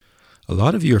A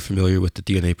lot of you are familiar with the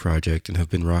DNA Project and have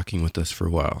been rocking with us for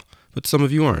a while, but some of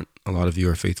you aren't. A lot of you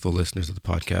are faithful listeners of the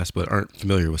podcast, but aren't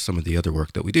familiar with some of the other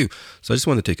work that we do. So I just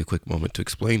want to take a quick moment to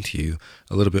explain to you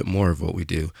a little bit more of what we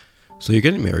do. So you're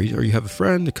getting married, or you have a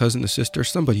friend, a cousin, a sister,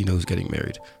 somebody you know is getting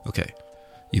married. Okay.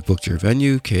 You've booked your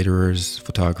venue, caterers,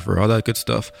 photographer, all that good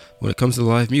stuff. When it comes to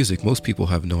live music, most people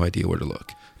have no idea where to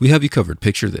look. We have you covered.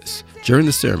 Picture this. During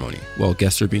the ceremony, while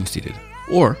guests are being seated,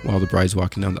 or while the bride's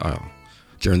walking down the aisle.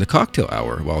 During the cocktail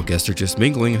hour, while guests are just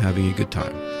mingling and having a good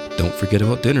time. Don't forget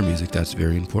about dinner music. That's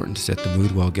very important to set the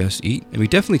mood while guests eat. And we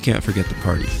definitely can't forget the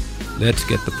party. Let's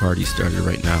get the party started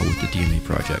right now with the DNA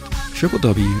Project.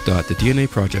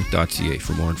 www.thednaproject.ca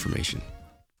for more information.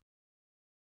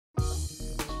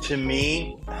 To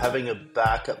me, having a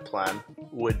backup plan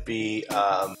would be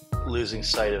losing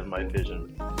sight of my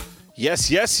vision.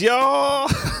 Yes, y'all.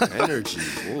 Energy.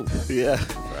 Whoa. Yeah.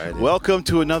 Friday. Welcome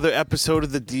to another episode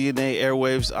of the DNA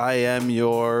Airwaves. I am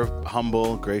your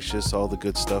humble, gracious, all the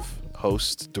good stuff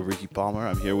host, Doriki Palmer.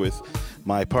 I'm here with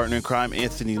my partner in crime,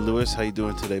 Anthony Lewis. How you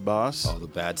doing today, boss? All the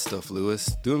bad stuff,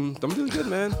 Lewis. I'm doing good,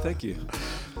 man. Thank you.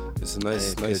 It's a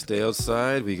nice day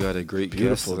outside. We got a great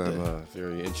Beautiful guest. day. I'm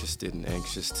very interested and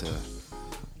anxious to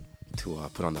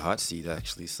put on the hot seat,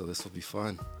 actually. So this will be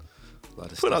fun.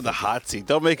 Put on the hot seat.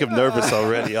 Don't make him nervous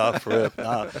already off rip.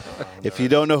 If you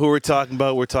don't know who we're talking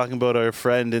about our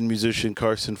friend and musician,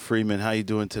 Carson Freeman. How you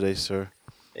doing today, sir?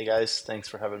 Hey guys, thanks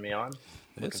for having me on.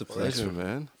 It's a pleasure,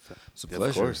 man. It's a Yeah,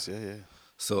 pleasure. of course, yeah.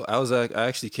 So I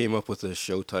actually came up with a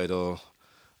show title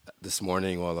this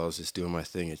morning while I was just doing my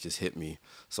thing. It just hit me.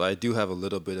 So I do have a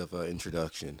little bit of an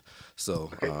introduction.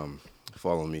 So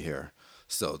follow me here.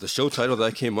 So the show title that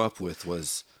I came up with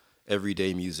was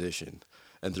Everyday Musician.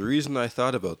 And the reason I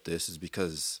thought about this is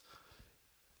because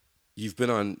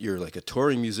you're like a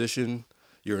touring musician.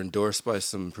 You're endorsed by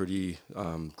some pretty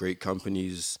great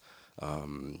companies.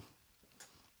 You've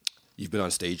been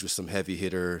on stage with some heavy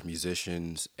hitter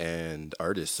musicians and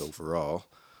artists overall.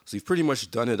 So you've pretty much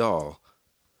done it all.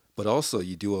 But also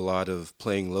you do a lot of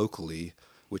playing locally,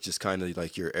 which is kind of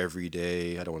like your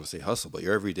everyday, I don't want to say hustle, but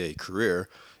your everyday career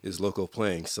is local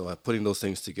playing. So putting those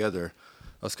things together,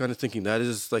 I was kind of thinking that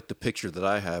is like the picture that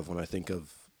I have when I think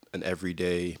of an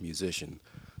everyday musician.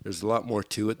 There's a lot more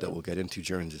to it that we'll get into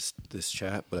during this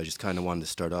chat, but I just kind of wanted to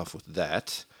start off with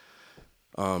that.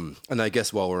 And I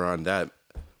guess while we're on that,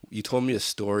 you told me a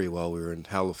story while we were in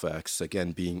Halifax.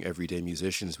 Again, being everyday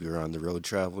musicians, we were on the road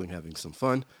traveling, having some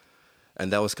fun.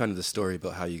 And that was kind of the story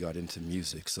about how you got into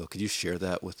music. So could you share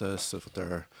that with us,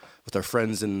 with our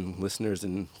friends and listeners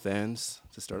and fans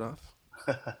to start off?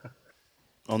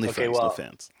 Only friends, no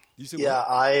fans.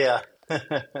 Yeah,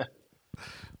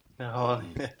 no.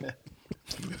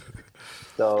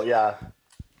 So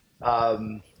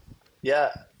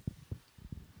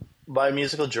my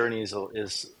musical journey is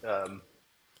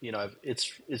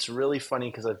it's really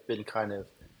funny because I've been kind of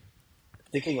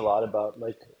thinking a lot about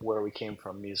like where we came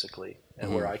from musically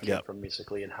and where I came from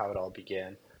musically and how it all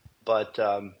began. But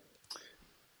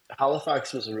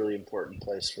Halifax was a really important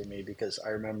place for me because I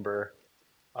remember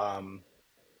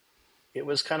it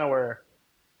was kind of where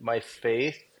my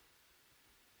faith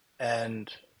and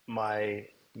my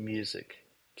music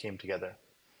came together.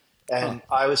 And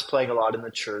I was playing a lot in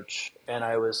the church, and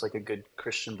I was like a good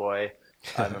Christian boy.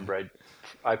 I remember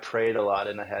I prayed a lot,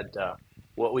 and I had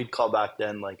what we'd call back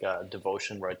then like a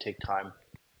devotion where I'd take time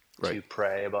to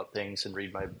pray about things and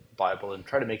read my Bible and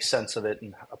try to make sense of it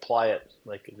and apply it,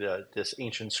 like this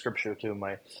ancient scripture to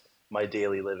my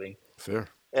daily living. Fair.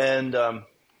 And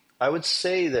I would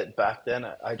say that back then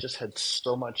I just had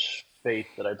so much faith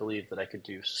that I believed that I could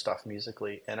do stuff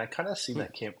musically, and I kind of seen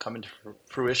that come into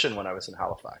fruition when I was in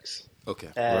Halifax. Okay.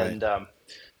 And a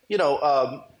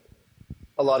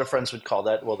lot of friends would call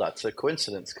that, well, that's a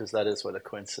coincidence, because that is what a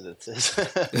coincidence is.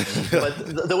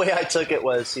 But the way I took it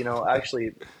was,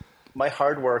 actually my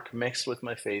hard work mixed with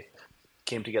my faith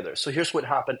came together. So here's what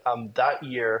happened. That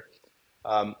year,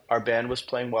 our band was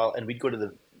playing well, and we'd go to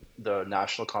the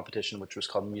national competition, which was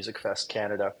called Music Fest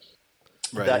Canada.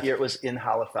 Right. That year it was in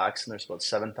Halifax, and there's about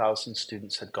 7,000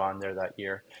 students had gone there that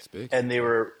year. It's big. And they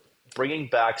were bringing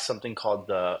back something called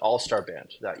the All-Star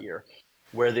Band that year,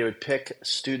 where they would pick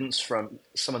students from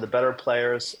some of the better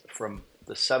players from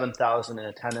the 7,000 in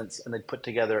attendance, and they'd put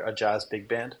together a jazz big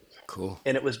band. Cool.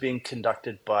 And it was being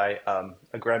conducted by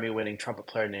a Grammy-winning trumpet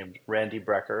player named Randy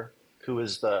Brecker, who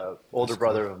is the older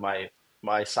brother of my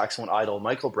saxophone idol,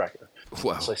 Michael Brecker.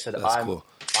 Wow. So I said, cool.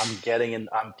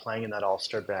 I'm playing in that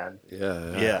all-star band.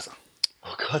 Yeah.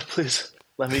 Oh God, please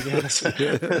let me get this.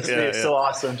 It's so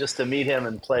awesome just to meet him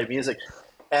and play music.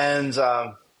 And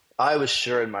I was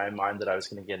sure in my mind that I was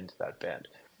going to get into that band.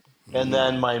 And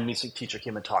then my music teacher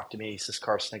came and talked to me. He says,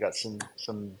 Carson, I got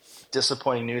some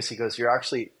disappointing news. He goes, you're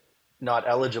actually not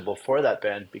eligible for that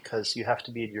band because you have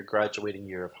to be in your graduating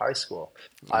year of high school.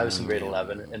 I was in grade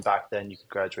 11, and back then you could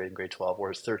graduate in grade 12,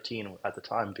 whereas 13 at the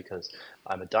time because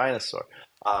I'm a dinosaur.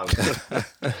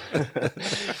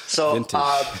 So,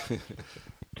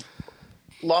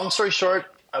 long story short,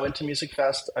 I went to Music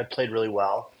Fest. I played really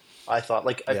well. I thought,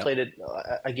 I played it,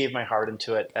 I gave my heart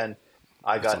into it, and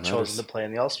I got chosen to play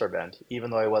in the All-Star Band.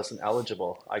 Even though I wasn't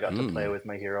eligible, I got to play with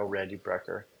my hero, Randy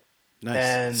Brecker. Nice.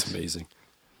 And That's amazing.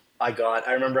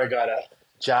 I remember I got a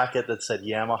jacket that said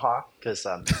Yamaha because,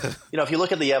 if you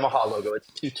look at the Yamaha logo, it's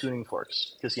 2 tuning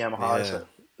forks because Yamaha is an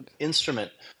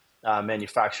instrument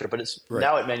manufacturer, but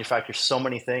now it manufactures so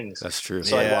many things. That's true.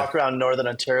 So I'd walk around Northern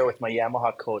Ontario with my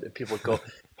Yamaha coat and people would go,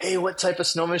 hey, what type of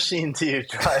snow machine do you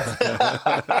drive?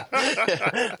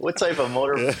 What type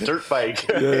of dirt bike?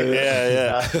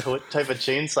 What type of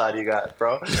chainsaw do you got,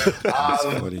 bro? That's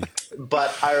funny.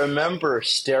 But I remember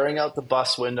staring out the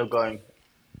bus window going,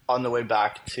 on the way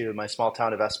back to my small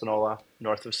town of Espanola,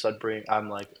 north of Sudbury, I'm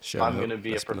like, I'm going to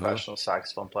be a professional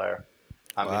saxophone player.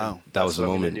 That was the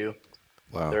moment. Do.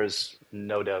 Wow. There's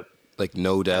no doubt. Like,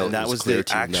 no doubt. And that was the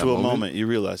actual moment you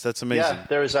realized. That's amazing. Yeah,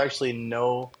 there was actually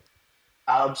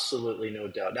absolutely no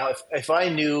doubt. Now, if I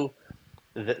knew,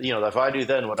 if I knew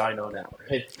then what I know now,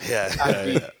 I'd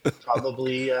be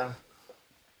probably, it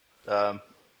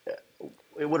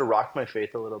would have rocked my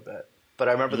faith a little bit. But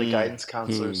I remember the guidance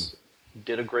counselors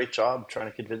did a great job trying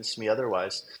to convince me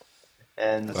otherwise.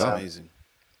 And that's amazing.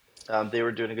 They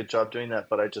were doing a good job doing that,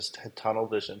 but I just had tunnel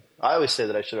vision. I always say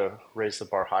that I should have raised the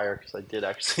bar higher because I did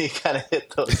actually kind of hit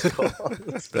those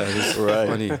goals. That is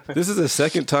funny. This is the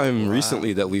second time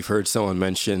recently that we've heard someone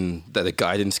mention that a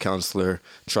guidance counselor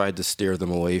tried to steer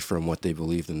them away from what they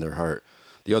believed in their heart.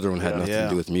 The other one had nothing to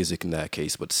do with music in that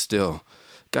case, but still.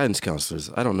 Guidance counselors,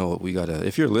 I don't know what we gotta.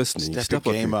 If you're listening, step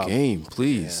up your game,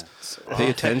 please. Yeah. Pay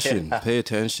attention. Pay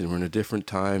attention. We're in a different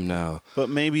time now. But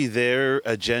maybe their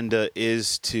agenda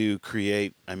is to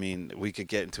create. I mean, we could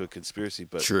get into a conspiracy,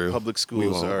 but public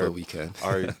schools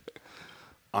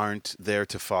aren't there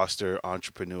to foster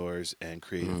entrepreneurs and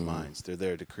creative minds. They're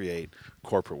there to create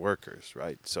corporate workers,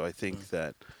 right? So I think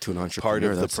that to an entrepreneur, part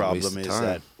of the problem is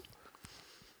that.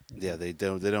 Yeah, they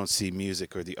don't see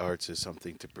music or the arts as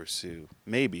something to pursue.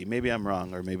 Maybe I'm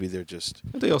wrong, or maybe they're just.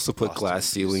 They also put glass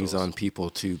ceilings on people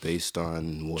too, based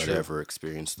on whatever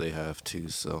experience they have too.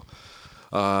 So,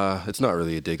 it's not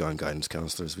really a dig on guidance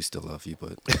counselors. We still love you,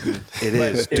 but it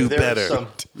is do better.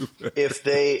 If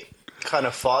they kind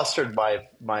of fostered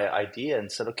my idea and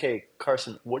said, "Okay,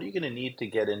 Carson, what are you going to need to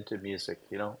get into music?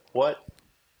 What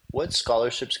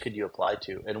scholarships could you apply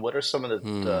to, and what are some of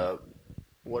the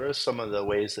what are some of the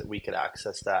ways that we could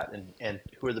access that, and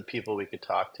who are the people we could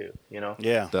talk to,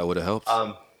 Yeah. That would have helped.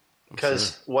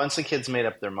 Because once the kids made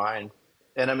up their mind,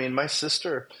 and I mean, my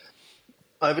sister,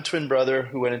 I have a twin brother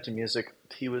who went into music.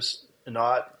 He was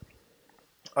not,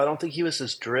 I don't think he was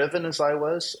as driven as I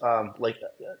was. I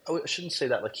shouldn't say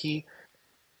that. He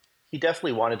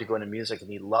definitely wanted to go into music,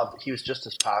 and he was just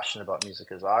as passionate about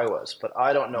music as I was. But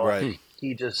I don't know if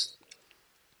he just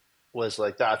was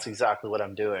like, that's exactly what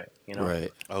I'm doing,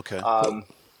 Right. Okay.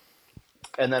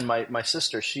 And then my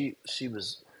sister, she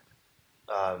was,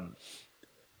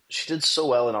 she did so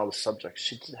well in all the subjects.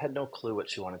 She had no clue what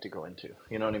she wanted to go into.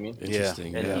 You know what I mean?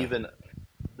 Interesting. And even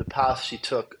the path she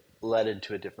took led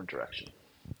into a different direction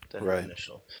than her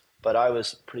initial. But I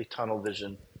was pretty tunnel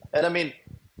vision. And I mean,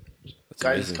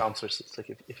 guidance counselors, it's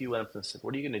like if you went up and said,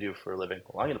 what are you going to do for a living?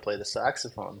 Well, I'm going to play the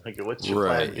saxophone. Like, what's your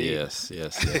plan B? Yes.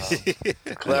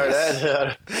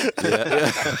 Clarinet.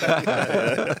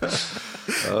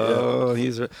 Oh,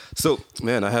 he's right. So,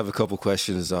 man, I have a couple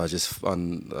questions just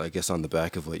on the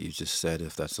back of what you just said,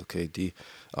 if that's okay, D.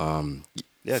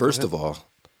 First of all,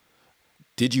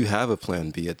 did you have a plan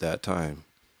B at that time?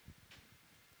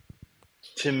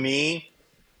 To me,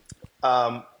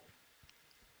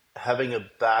 having a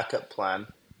backup plan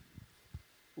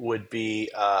would be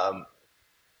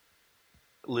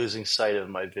losing sight of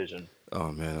my vision.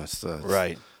 Oh man, that's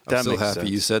right. I'm so happy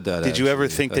you said that. Did you ever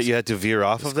think that you had to veer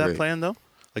off of that plan though?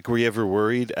 Like, were you ever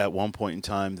worried at one point in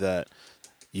time that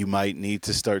you might need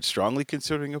to start strongly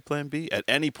considering a plan B at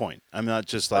any point? I'm not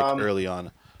just early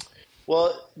on.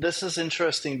 Well, this is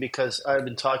interesting because I've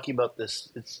been talking about this.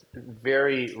 It's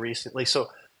very recently. So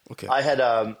I had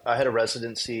a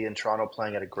residency in Toronto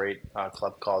playing at a great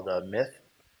club called Myth,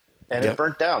 and it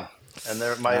burnt down. And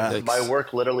my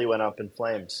work literally went up in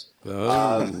flames.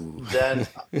 Then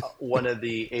one of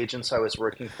the agents I was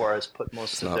working for has put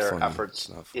most of their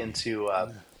efforts into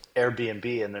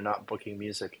Airbnb, and they're not booking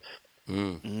music.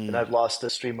 and I've lost a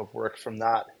stream of work from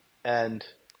that. And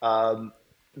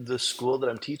the school that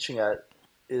I'm teaching at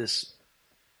is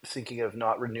thinking of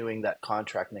not renewing that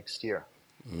contract next year.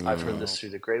 I've heard this through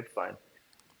the grapevine.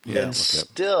 Yeah. And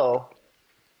still,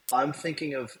 I'm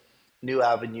thinking of new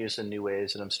avenues and new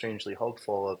ways, and I'm strangely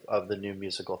hopeful of the new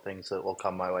musical things that will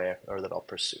come my way or that I'll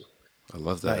pursue. I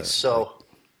love that. So,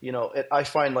 I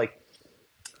find like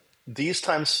these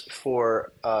times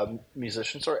for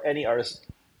musicians or any artist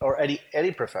or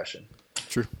any profession,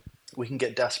 True. we can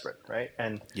get desperate, right?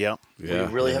 And Yeah. we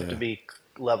really have to be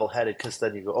level-headed, because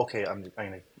then you go, okay, I'm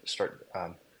going to start.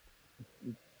 I'm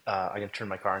going to turn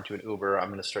my car into an Uber. I'm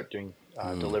going to start doing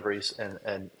deliveries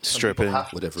and stripping,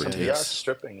 whatever it takes. Yeah,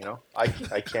 stripping. I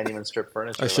can't even strip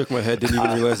furniture. I shook my head, didn't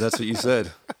even realize that's what you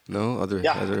said. No, other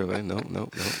way. No,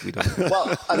 we don't.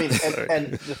 Well, I mean,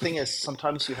 and the thing is,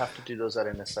 sometimes you have to do those out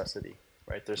of necessity,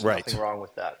 right? There's nothing wrong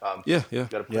with that. Yeah. You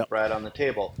got to put bread on the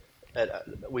table. And,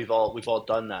 we've all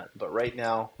done that. But right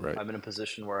now, I'm in a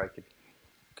position where I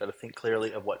got to think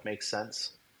clearly of what makes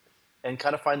sense, and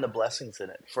kind of find the blessings in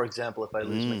it. For example, if I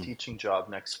lose my teaching job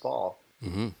next fall,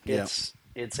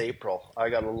 it's April. I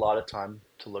got a lot of time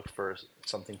to look for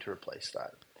something to replace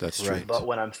that. That's true. But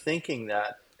when I'm thinking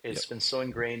that, it's been so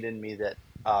ingrained in me that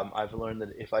I've learned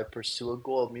that if I pursue a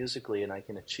goal musically and I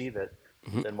can achieve it,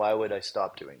 then why would I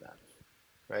stop doing that?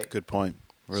 Right? Good point.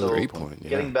 Really great point. Yeah.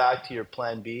 Getting back to your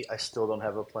plan B, I still don't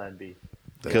have a plan B.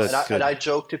 Good. And I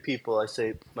joke to people, I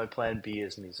say my plan B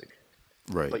is music.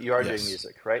 Right. But you are doing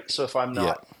music, right? So if I'm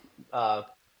not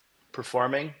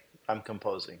performing, I'm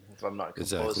composing. If I'm not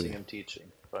composing, I'm teaching.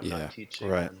 If I'm not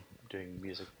teaching, I'm doing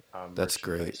music. That's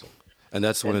great. And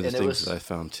that's one of the things that I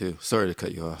found too. Sorry to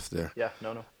cut you off there. Yeah,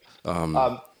 no.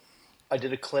 I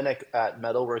did a clinic at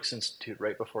Metalworks Institute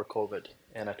right before COVID,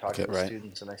 and I talked to the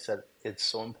students, and I said, it's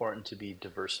so important to be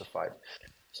diversified.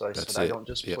 So I said, I don't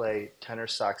just play tenor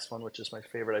saxophone, which is my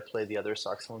favorite. I play the other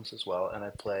saxophones as well, and I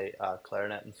play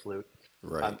clarinet and flute.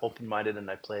 Right. I'm open-minded,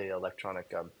 and I play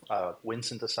electronic wind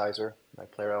synthesizer. And I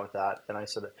play around with that. And I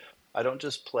said, I don't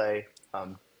just play.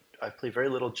 I play very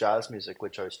little jazz music,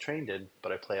 which I was trained in,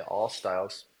 but I play all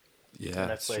styles. Yeah.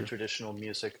 And I play traditional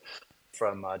music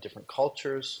from different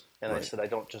cultures. And I said, I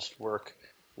don't just work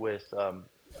with.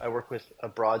 I work with a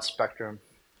broad spectrum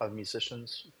of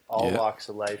musicians, all walks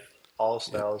of life, all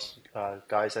styles,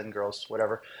 guys and girls,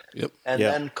 whatever. Yep. And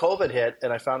then COVID hit,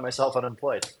 and I found myself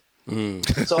unemployed.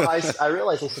 So I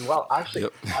realized, I said, well, actually,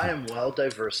 I am well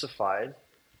diversified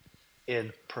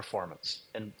in performance,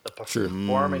 in the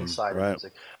performing side of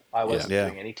music. I wasn't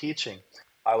doing any teaching.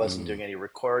 I wasn't doing any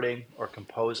recording or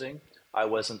composing. I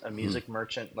wasn't a music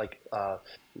merchant. Like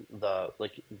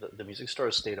the music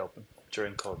stores stayed open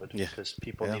during COVID because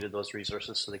people needed those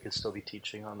resources so they could still be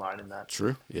teaching online and that.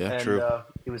 True. Yeah. And, true.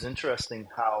 It was interesting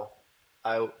how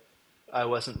I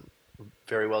wasn't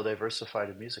very well diversified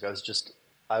in music.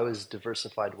 I was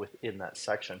diversified within that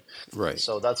section. Right.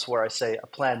 So that's where I say a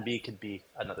plan B could be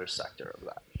another sector of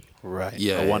that. Right.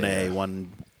 Yeah. A 1A,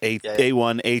 1A,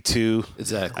 A1, A2.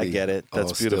 Exactly. I get it.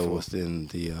 That's all beautiful. Still within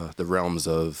the realms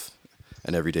of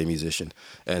an everyday musician.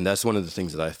 And that's one of the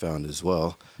things that I found as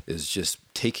well, is just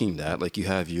taking that, like you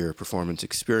have your performance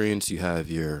experience, you have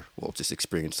your, just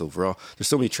experience overall. There's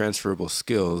so many transferable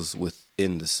skills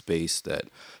within the space that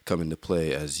come into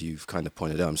play, as you've kind of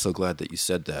pointed out. I'm so glad that you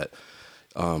said that.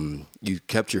 You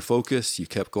kept your focus, you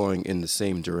kept going in the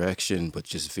same direction, but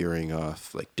just veering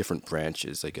off like different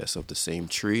branches, I guess, of the same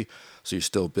tree. So you're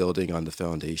still building on the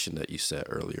foundation that you set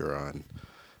earlier on.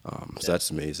 So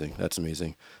that's amazing. That's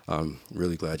amazing.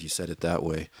 Really glad you said it that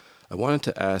way. I wanted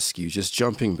to ask you, just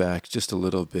jumping back just a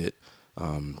little bit,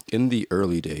 in the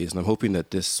early days, and I'm hoping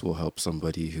that this will help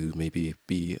somebody who maybe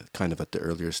be kind of at the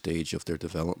earlier stage of their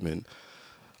development.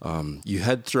 You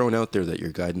had thrown out there that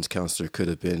your guidance counselor could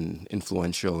have been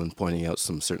influential in pointing out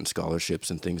some certain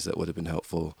scholarships and things that would have been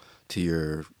helpful to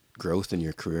your growth in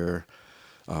your career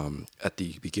at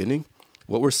the beginning.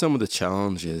 What were some of the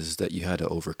challenges that you had to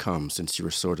overcome, since you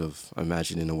were sort of, I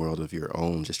imagine, in a world of your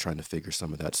own, just trying to figure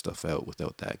some of that stuff out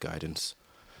without that guidance?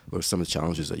 What were some of the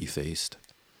challenges that you faced?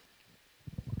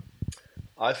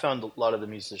 I found a lot of the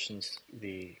musicians,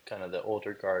 the kind of the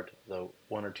older guard, the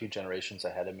one or two generations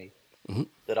ahead of me,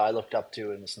 that I looked up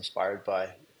to and was inspired by,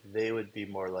 they would be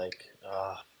more like,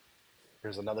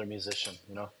 there's another musician,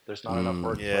 there's not enough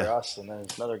work for us, and then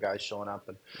there's another guy showing up,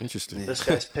 and Interesting. This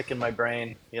guy's picking my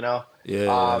brain, And a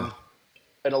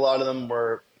lot of them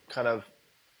were kind of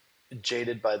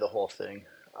jaded by the whole thing.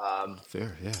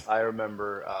 Fair, yeah. I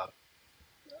remember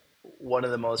one of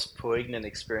the most poignant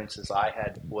experiences I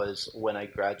had was when I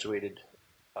graduated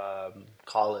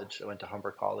college. I went to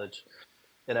Humber College,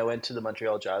 and I went to the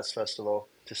Montreal Jazz Festival,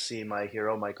 to see my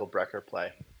hero Michael Brecker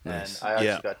play, Nice. and I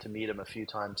actually got to meet him a few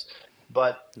times.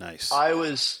 But Nice. I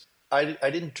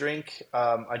didn't drink.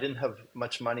 I didn't have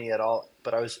much money at all.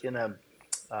 But I was in a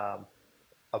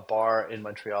bar in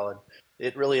Montreal, and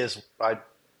it really is.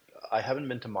 I haven't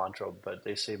been to Montreux, but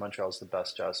they say Montreal is the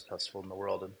best jazz festival in the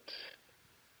world, and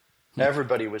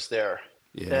everybody was there.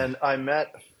 Yeah. And I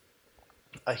met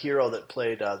a hero that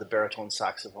played the baritone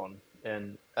saxophone,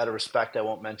 and out of respect, I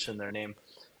won't mention their name.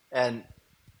 And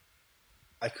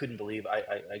I couldn't believe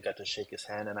I got to shake his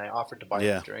hand, and I offered to buy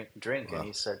him a drink, and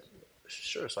he said,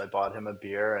 sure. So I bought him a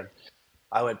beer, and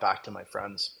I went back to my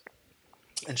friends.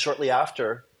 And shortly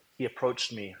after, he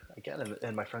approached me again,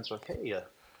 and my friends were like, hey,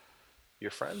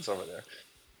 your friend's over there.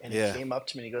 And he came up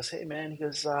to me, and he goes, hey, man, he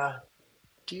goes,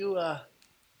 do you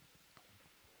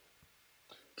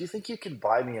think you can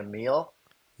buy me a meal?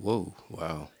 Whoa,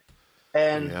 wow.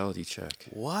 And reality check.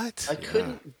 What? I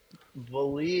couldn't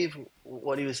believe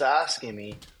what he was asking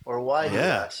me or why he was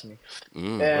asking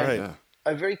me. And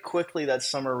I very quickly that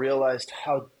summer realized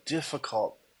how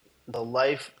difficult the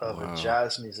life of a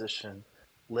jazz musician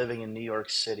living in New York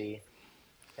City.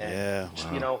 And,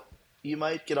 you know, you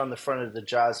might get on the front of the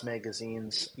jazz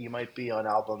magazines. You might be on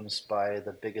albums by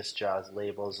the biggest jazz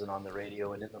labels and on the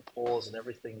radio and in the polls and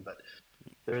everything, but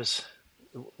it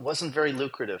wasn't very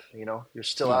lucrative, you know. You're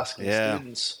still asking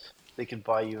students if they can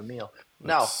buy you a meal.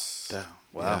 Now,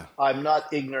 I'm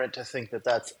not ignorant to think that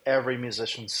that's every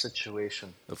musician's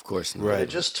situation. Of course not. But it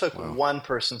just took one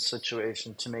person's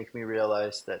situation to make me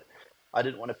realize that I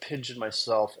didn't want to pigeon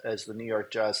myself as the New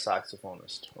York jazz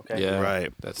saxophonist. Okay. Yeah.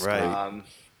 Right. That's right.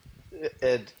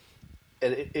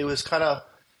 It was kind of,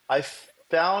 I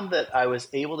found that I was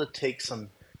able to take some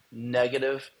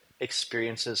negative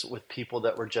experiences with people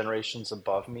that were generations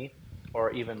above me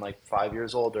or even like 5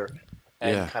 years older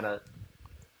and kind of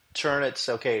turn it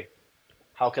to, okay,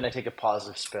 how can I take a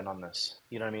positive spin on this?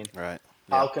 You know what I mean? Right.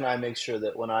 How can I make sure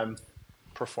that when I'm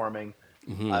performing,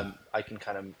 I can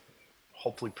kind of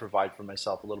hopefully provide for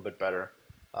myself a little bit better,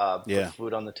 put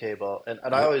food on the table. And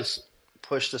I always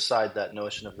pushed aside that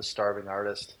notion of the starving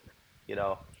artist. You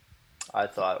know, I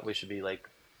thought we should be like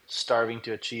starving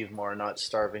to achieve more, not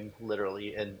starving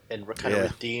literally, and kind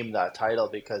of redeem that title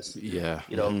because, you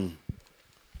know,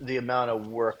 the amount of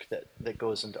work that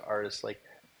goes into artists, like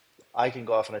I can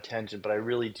go off on a tangent, but I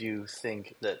really do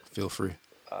think that feel free.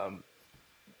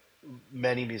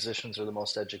 Many musicians are the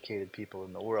most educated people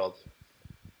in the world.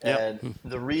 And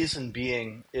the reason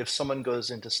being, if someone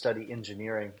goes in to study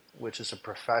engineering, which is a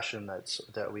profession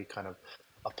that we kind of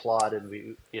applaud,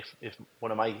 and if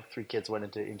one of my 3 kids went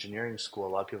into engineering school, a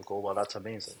lot of people go, well, that's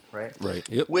amazing, right? Right.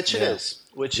 Yep. Which it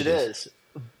is.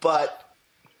 But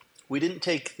we didn't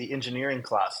take the engineering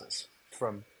classes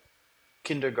from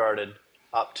kindergarten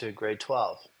up to grade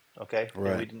 12, okay?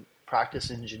 Right. We didn't practice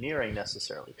engineering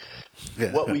necessarily.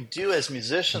 What we do as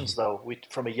musicians, though,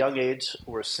 from a young age,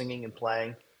 we're singing and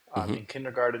playing in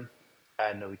kindergarten,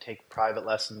 and we take private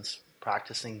lessons,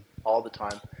 practicing all the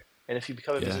time. And if you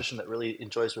become a musician that really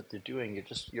enjoys what they're doing,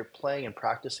 you're playing and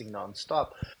practicing nonstop.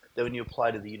 Then when you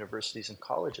apply to the universities and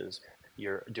colleges,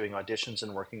 you're doing auditions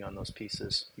and working on those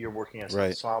pieces. You're working as an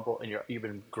ensemble, and you've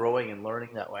been growing and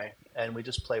learning that way. And we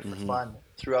just play for fun.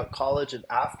 Throughout college and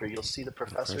after, you'll see the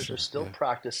professors are still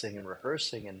practicing and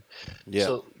rehearsing. And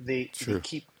so they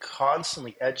keep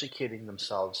constantly educating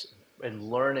themselves and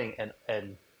learning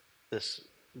and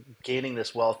gaining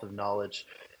this wealth of knowledge.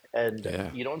 And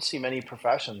you don't see many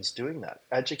professions doing that,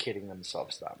 educating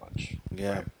themselves that much.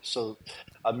 Yeah. Right? So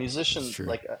a musician,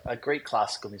 like a great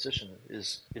classical musician,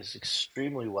 is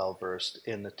extremely well versed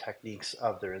in the techniques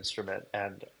of their instrument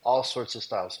and all sorts of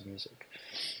styles of music.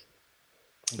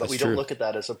 But we don't look at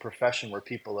that as a profession where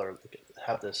people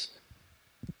have this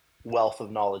wealth of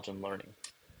knowledge and learning.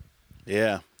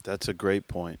 Yeah, that's a great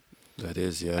point. That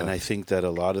is, yeah. And I think that a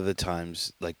lot of the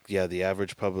times, like, the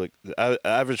average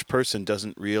person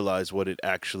doesn't realize what it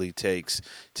actually takes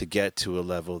to get to a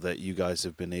level that you guys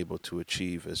have been able to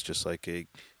achieve as just like a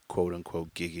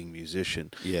quote-unquote gigging musician.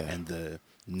 Yeah. And the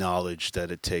knowledge that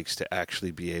it takes to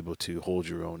actually be able to hold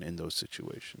your own in those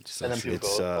situations. So and then people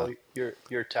go, oh,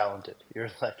 you're talented. You're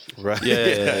lucky. Right.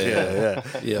 Yeah.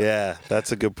 Yeah,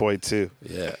 that's a good point, too.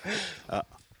 Yeah.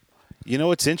 You know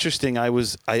what's interesting? I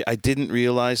didn't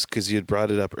realize, because you had brought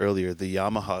it up earlier, the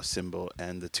Yamaha cymbal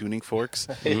and the tuning forks.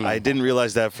 I didn't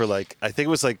realize that for I think it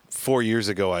was 4 years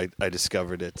ago I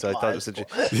discovered it. So I thought it was such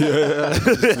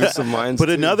a some minds. But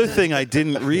another thing I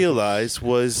didn't realize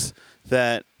was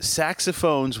that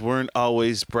saxophones weren't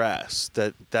always brass.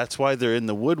 That's why they're in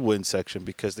the woodwind section,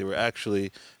 because they were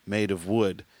actually made of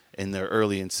wood in their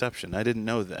early inception. I didn't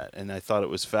know that, and I thought it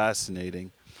was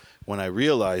fascinating when I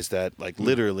realized that, like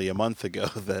literally a month ago,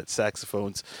 that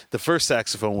the first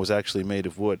saxophone was actually made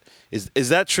of wood. Is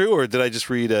that true, or did I just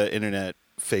read an internet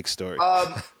fake story?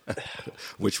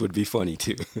 Which would be funny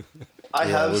too. I Yeah,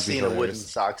 it have would be seen a wooden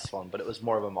hilarious. saxophone, but it was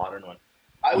more of a modern one.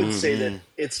 I would say that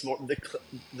it's more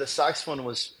the saxophone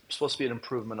was supposed to be an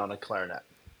improvement on a clarinet.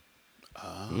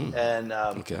 And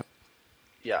Okay.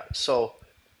 yeah, so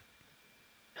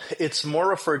it's more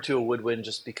referred to a woodwind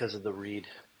just because of the reed.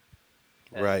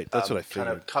 And, Right, that's what I kind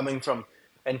figured. of coming from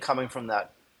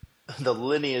that the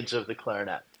lineage of the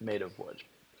clarinet made of wood.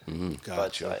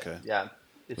 Gotcha. But, Okay. yeah,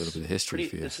 it's Little bit of history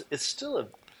for you. It's still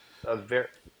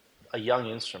a young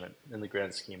instrument in the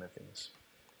grand scheme of things.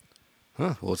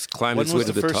 Huh. Well, it's climbed When its way was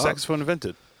to the the first top. saxophone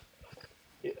invented?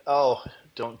 Oh,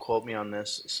 don't quote me on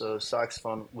this. So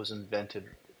saxophone was invented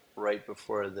right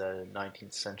before the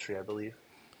 19th century, I believe.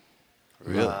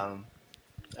 Really?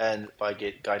 And by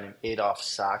a guy named Adolph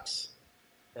Sax.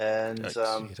 And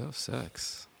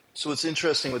Sax. so it's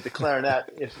interesting with the clarinet.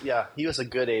 He was a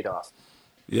good Adolf.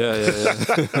 Yeah.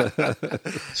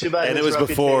 Too bad. And it his was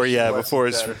before, reputation wasn't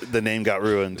before better. the name got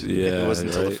ruined. Yeah, It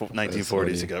wasn't until right. the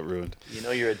 1940s it got ruined. You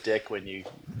know you're a dick when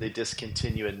they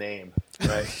discontinue a name,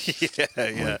 right? Yeah.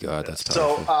 Oh my God, that's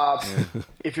So powerful.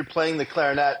 if you're playing the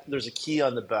clarinet, there's a key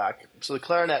on the back. So the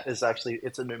clarinet is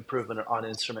it's an improvement on an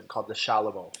instrument called the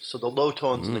chalumeau. So the low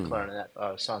tones in the clarinet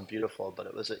sound beautiful, but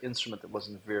it was an instrument that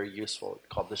wasn't very useful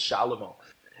called the chalumeau.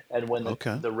 And when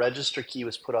the register key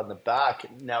was put on the back,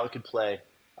 now it could play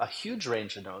a huge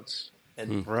range of notes.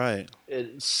 And Right.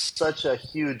 it's such a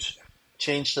huge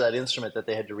change to that instrument that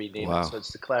they had to rename it. So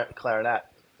it's the clarinet.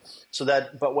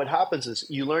 But what happens is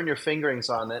you learn your fingerings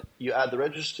on it, you add the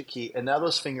register key, and now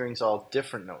those fingerings are all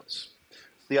different notes.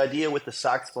 The idea with the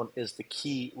saxophone is the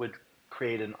key would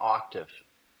create an octave.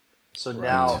 So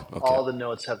now all the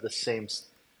notes have the same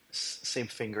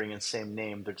fingering and same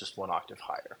name, they're just one octave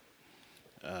higher.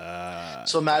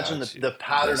 So imagine the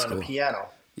pattern on a piano.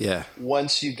 Yeah.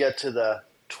 Once you get to the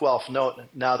 12th note,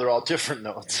 now they're all different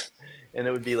notes. And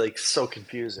it would be like so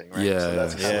confusing, right? Yeah. So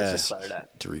that's kind of the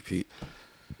clarinet. To repeat.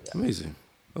 Yeah. Amazing.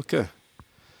 Okay.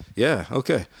 Yeah.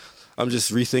 Okay. I'm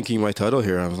just rethinking my title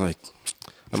here. I was like,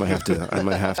 I might have to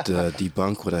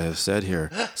debunk what I have said here.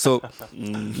 So,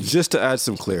 just to add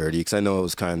some clarity, because I know it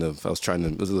was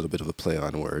a little bit of a play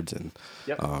on words, and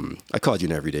I called you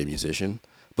an everyday musician,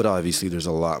 but obviously there's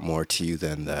a lot more to you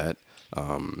than that.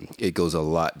 It goes a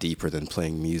lot deeper than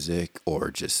playing music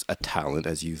or just a talent,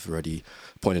 as you've already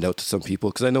pointed out to some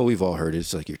people. Because I know we've all heard it.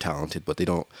 It's like you're talented, but they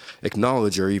don't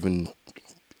acknowledge or even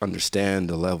understand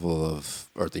the level of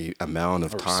or the amount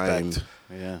of time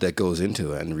that goes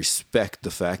into it, and respect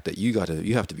the fact that you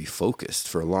have to be focused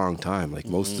for a long time. Like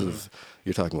most of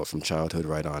you're talking about from childhood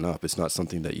right on up. It's not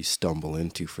something that you stumble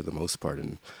into for the most part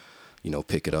and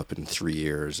pick it up in 3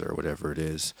 years or whatever it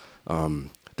is.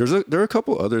 There are a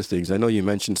couple other things. I know you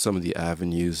mentioned some of the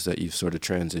avenues that you've sort of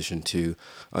transitioned to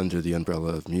under the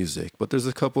umbrella of music, but there's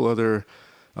a couple other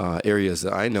areas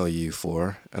that I know you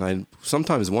for, and I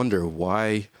sometimes wonder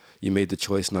why you made the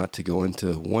choice not to go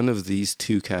into one of these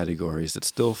two categories that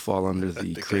still fall under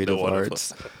the creative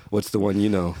arts. What's the one you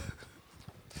know?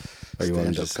 Are you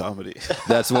on comedy?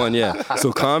 That's one, yeah.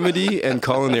 So comedy and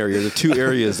culinary are the two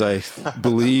areas I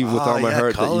believe with all my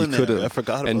heart that you could have,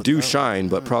 and do shine,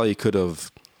 but probably could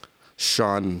have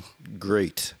shone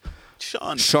great.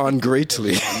 Shone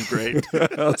greatly. Shone great.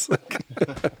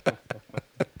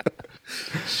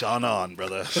 Shone on,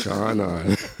 brother. Shone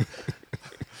on.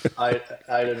 I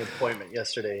had an appointment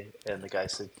yesterday, and the guy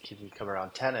said, "Can you come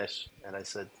around tennis?" And I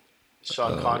said,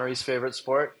 "Sean Connery's favorite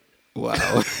sport." Wow.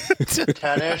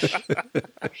 Tennis.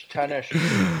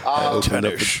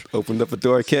 Opened up a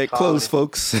door I can't close,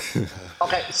 folks.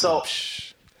 Okay, so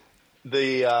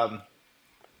I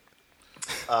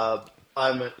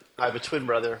have a twin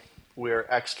brother. We're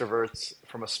extroverts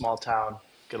from a small town,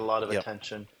 get a lot of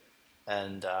attention,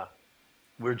 and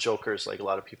we're jokers. Like a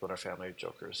lot of people in our family are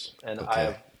jokers. And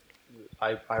I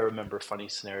remember funny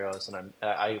scenarios, and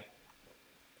I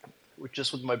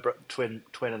just with my twin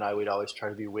and I, we'd always try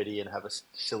to be witty and have a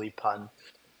silly pun.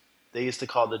 They used to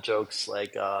call the jokes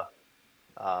like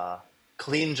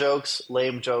clean jokes,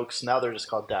 lame jokes. Now they're just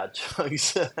called dad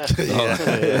jokes. Like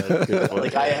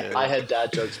I had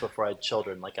dad jokes before I had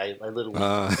children. Like I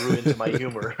literally grew into my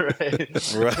humor.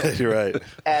 Right.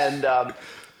 And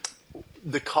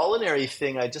the culinary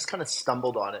thing, I just kind of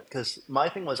stumbled on it because my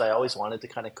thing was I always wanted to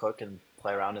kind of cook and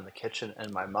play around in the kitchen,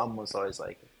 and my mom was always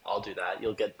like, "I'll do that.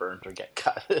 You'll get burnt or get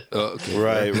cut."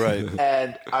 Okay. Right.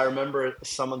 And I remember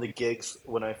some of the gigs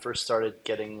when I first started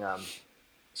getting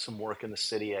some work in the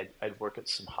city. I'd work at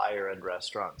some higher end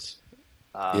restaurants.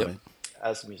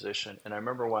 as a musician. And I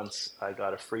remember once I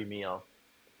got a free meal,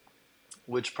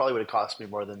 which probably would have cost me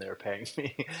more than they were paying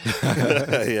me.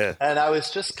 Yeah. And I was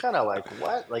just kind of like,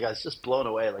 what? Like, I was just blown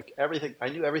away. Like, everything, I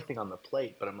knew everything on the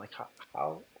plate, but I'm like,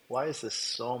 why is this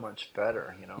so much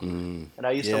better, you know? And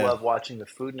I used to Yeah. love watching the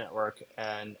Food Network,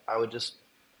 and I would just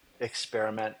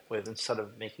experiment with, instead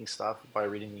of making stuff by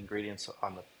reading the ingredients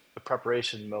on the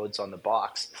preparation modes on the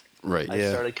box, Right. I Yeah.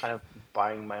 started kind of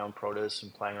buying my own produce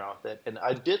and playing around with it. And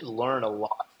I did learn a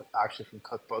lot actually from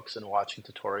cookbooks and watching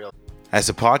tutorials. As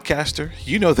a podcaster,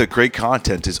 you know that great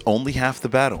content is only half the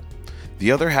battle.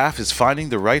 The other half is finding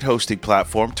the right hosting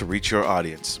platform to reach your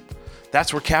audience.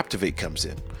 That's where Captivate comes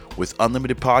in. With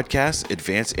unlimited podcasts,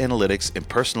 advanced analytics, and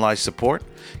personalized support,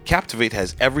 Captivate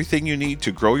has everything you need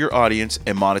to grow your audience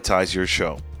and monetize your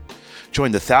show.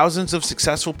 Join the thousands of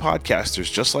successful podcasters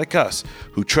just like us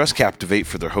who trust Captivate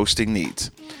for their hosting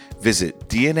needs. Visit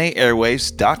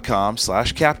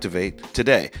dnaairwaves.com/captivate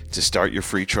today to start your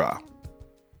free trial.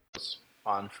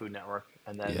 On Food Network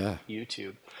and then Yeah.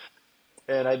 YouTube.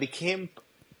 And I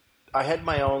had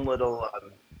my own little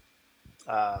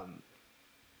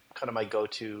kind of my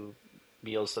go-to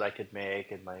meals that I could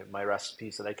make and my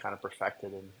recipes that I kind of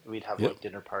perfected, and we'd have like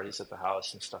dinner parties at the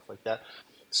house and stuff like that.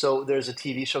 So there's a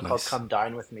TV show called Come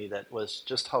Dine With Me that was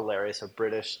just hilarious, a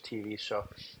British TV show.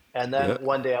 And then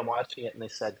one day I'm watching it and they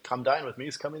said, Come Dine With Me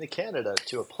is coming to Canada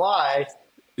to apply.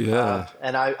 Yeah.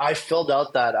 And I filled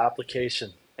out that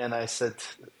application, and I said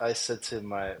to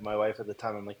my wife at the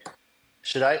time, I'm like,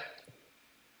 should I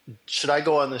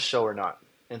go on this show or not?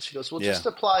 And she goes, well, just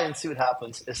apply and see what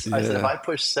happens. I said, if I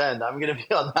push send, I'm going to be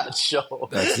on that show.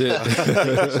 That's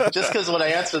it. Just because when I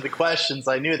answered the questions,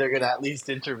 I knew they're going to at least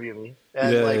interview me.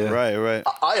 And Right.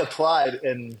 I applied,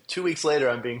 and 2 weeks later,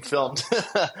 I'm being filmed for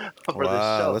this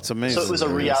show. That's amazing. So it was a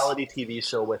reality TV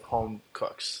show with home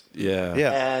cooks.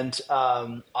 Yeah. And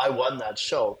I won that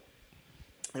show.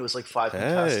 It was like 5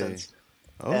 contestants.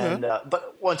 Okay. And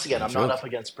but once again, I'm not up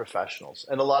against professionals,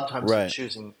 and a lot of times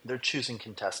they're choosing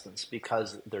contestants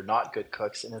because they're not good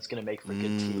cooks, and it's going to make for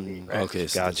good TV. Right? Okay,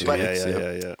 Gotcha. But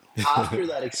Yeah. after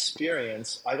that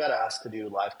experience, I got asked to do a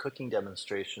live cooking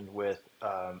demonstration with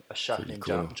a chef named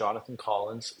Jonathan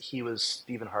Collins. He was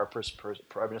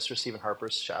Prime Minister Stephen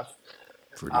Harper's chef.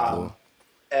 Pretty cool.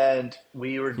 And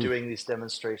we were doing these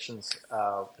demonstrations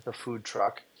with a food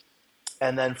truck,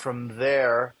 and then from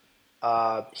there.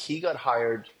 He got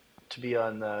hired to be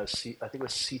on I think it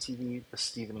was CTV, the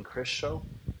Stephen and Chris show.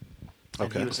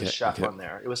 And he was a chef on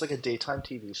there. It was like a daytime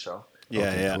TV show. Cool.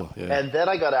 Yeah. And then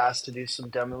I got asked to do some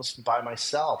demos by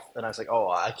myself. And I was like, oh,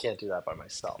 I can't do that by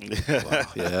myself.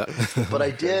 Yeah. But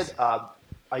I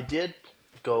did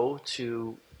go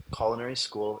to culinary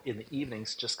school in the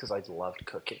evenings just because I loved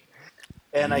cooking.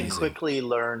 And I quickly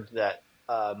learned that,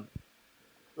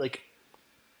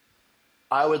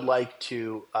 I would like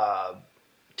to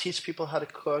teach people how to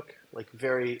cook,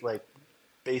 very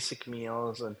basic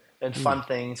meals and fun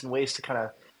things and ways to kind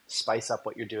of spice up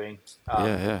what you're doing,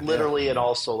 literally and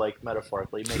also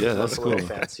metaphorically, make it look a little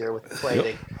fancier with the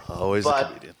plating. Always a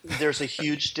comedian. There's a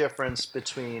huge difference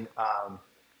between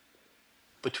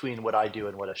what I do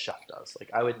and what a chef does.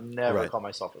 I would never call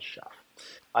myself a chef.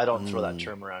 I don't throw that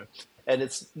term around. And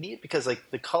it's neat because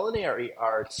the culinary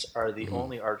arts are the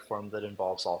only art form that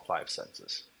involves all 5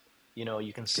 senses. You know,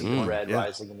 you can see the bread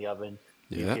rising in the oven.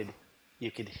 Yeah. You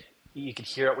could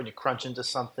hear it when you crunch into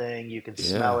something. You can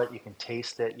smell it. You can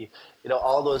taste it. You know,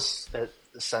 all those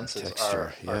senses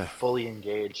are fully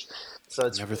engaged. So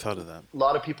it's Never thought of that. A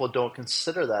lot of people don't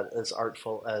consider that as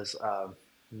artful as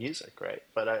music, right?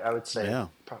 But I would say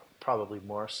probably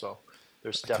more so.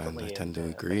 There's definitely I tend to a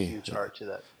agree. huge art to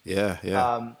that. Yeah.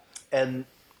 And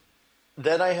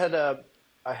then I had a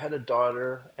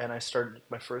daughter, and I started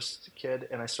my first kid,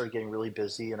 and I started getting really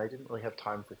busy, and I didn't really have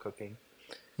time for cooking.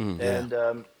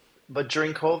 But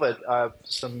during COVID,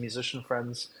 some musician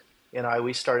friends and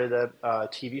we started a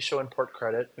TV show in Port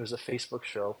Credit. It was a Facebook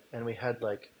show, and we had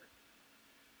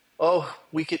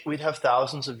we'd have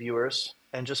thousands of viewers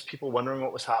and just people wondering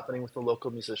what was happening with the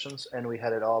local musicians, and we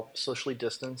had it all socially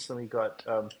distanced, and we got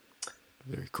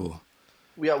very cool.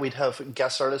 We'd have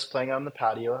guest artists playing on the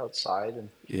patio outside, and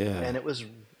it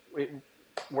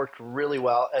worked really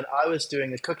well. And I was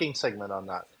doing a cooking segment on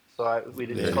that, so we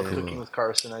did it's called Cooking with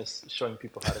Carson. I was showing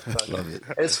people how to cook. Love it.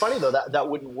 And it's funny though that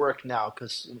wouldn't work now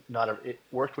because it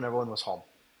worked when everyone was home.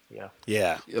 Yeah.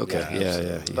 Okay.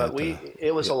 Yeah. But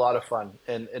it was a lot of fun,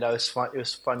 and it was fun. It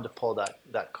was fun to pull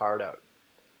that card out,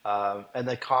 and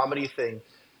the comedy thing.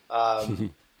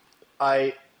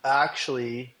 I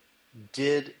actually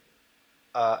did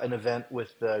an event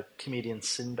with the comedian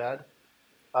Sinbad,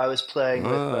 I was playing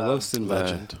with I love Sinbad.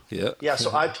 Legend. Yeah. yeah.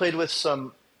 So I played with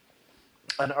an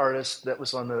artist that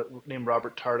was named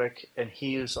Robert Tardik, and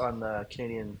he was on the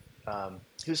Canadian.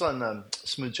 He was on the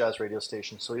smooth jazz radio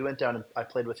station. So we went down and I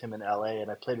played with him in LA, and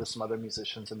I played with some other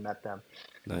musicians and met them.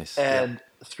 Nice. And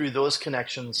through those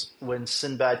connections, when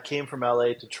Sinbad came from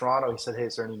LA to Toronto, he said, "Hey,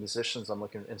 is there any musicians I'm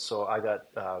looking?" And so I got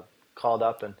called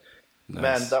up, and Nice.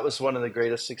 man, that was one of the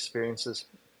greatest experiences.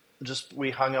 Just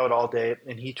we hung out all day,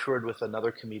 and he toured with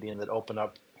another comedian that opened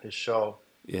up his show,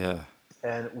 Yeah.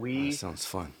 and That sounds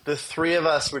fun. the three of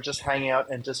us were just hanging out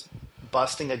and just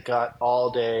busting a gut all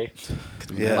day,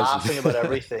 Yeah. laughing about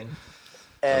everything.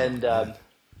 And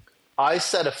I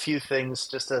said a few things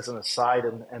just as an aside,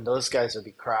 and those guys would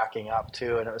be cracking up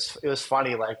too. And it was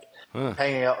funny, like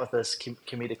hanging out with this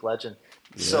comedic legend.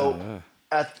 So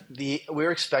we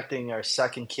were expecting our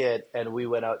second kid, and we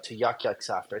went out to Yuck Yucks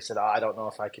after. I said, "Oh, I don't know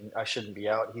if I shouldn't be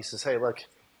out." He says, "Hey, look,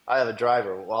 I have a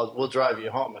driver. Well, we'll drive you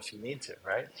home if you need to,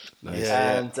 right?" Nice.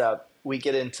 And we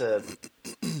get into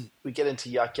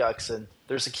Yuck Yucks, and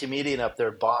there's a comedian up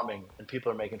there bombing, and people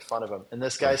are making fun of him. And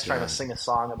this guy's trying to sing a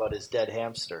song about his dead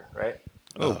hamster, right?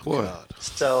 Oh, boy. God.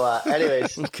 So,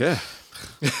 anyways, Okay.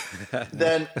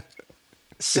 then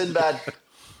Sinbad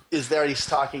is there. He's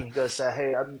talking. He goes,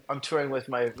 "Hey, I'm touring with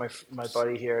my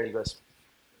buddy here." And he goes,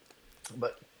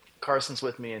 "But Carson's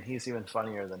with me, and he's even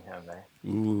funnier than him, eh?"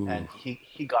 Ooh. And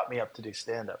he got me up to do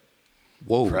stand up.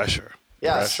 Whoa. Pressure.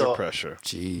 Yeah, Pressure.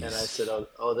 Jeez. And I said,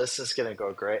 "Oh, this is gonna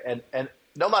go great." And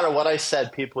no matter what I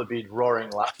said, people would be roaring,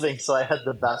 laughing. So I had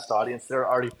the best audience. They were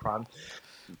already primed.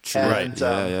 Right.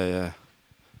 Yeah.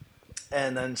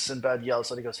 And then Sinbad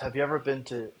yells out, he goes, "Have you ever been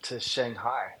to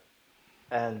Shanghai?"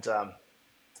 And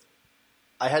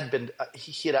I had been.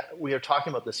 We were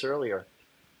talking about this earlier,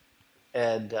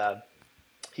 and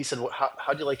he said, "Well,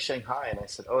 how do you like Shanghai?" And I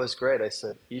said, "Oh, it's great." I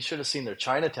said, "You should have seen their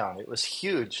Chinatown. It was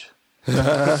huge."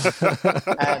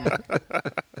 And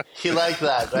he liked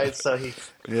that, right? So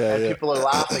people are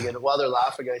laughing, and while they're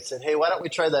laughing, I said, "Hey, why don't we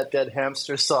try that dead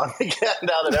hamster song again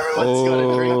now that everyone's going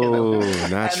to drink it?" Oh,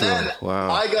 natural. And then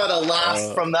Wow. I got a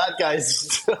laugh from that guy's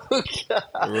joke.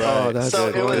 Oh, that's So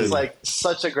it good. was like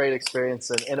such a great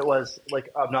experience, and it was like,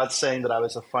 I'm not saying that I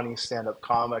was a funny stand-up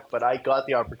comic, but I got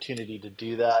the opportunity to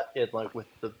do that with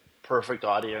the perfect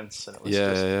audience, and it was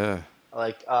Yeah.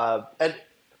 like and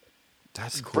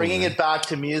That's cool. bringing man. it back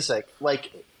to music.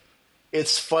 Like,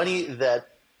 it's funny that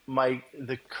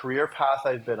the career path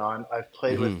I've been on, I've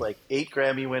played with like 8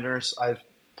 Grammy winners. I've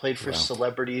played for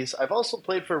celebrities. I've also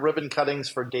played for ribbon cuttings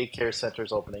for daycare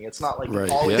centers opening. It's not like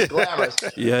always glamorous.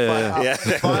 Yeah.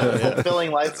 Fun,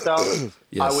 fulfilling lifestyle.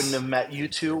 Yes. I wouldn't have met you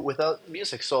two without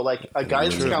music. So like a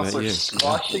guidance counselor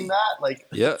squashing that, like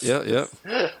Yeah.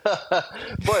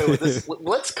 boy,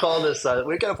 let's call this.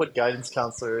 We gotta put guidance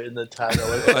counselor in the title.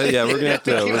 Yeah, we're gonna have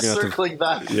to. Keep circling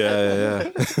back. Yeah.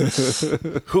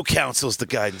 Who counsels the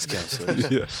guidance counselor?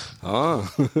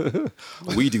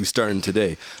 We do starting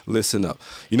today. Listen up.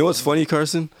 You know what's funny,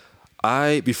 Carson?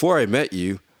 Before I met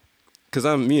you, because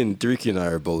me and Driki and I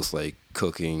are both like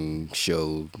cooking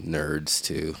show nerds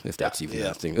too, if that's even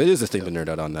a thing. It is a thing to nerd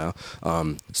out on now.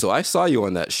 So I saw you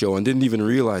on that show and didn't even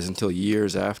realize until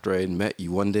years after I had met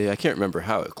you one day. I can't remember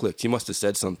how it clicked. You must have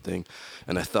said something,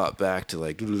 and I thought back to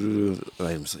like, and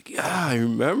I was like, yeah, I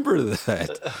remember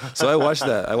that. So I watched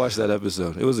that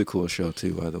episode. It was a cool show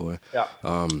too, by the way. Yeah.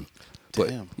 But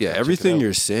Damn. yeah, everything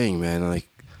you're saying, man, like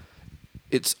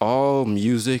it's all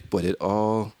music, but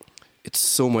it's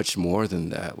so much more than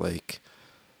that. Like,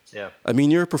 Yeah. I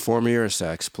mean, you're a performer, you're a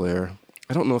sax player.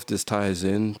 I don't know if this ties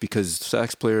in because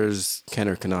sax players can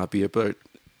or cannot be it, but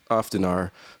often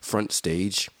are front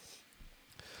stage.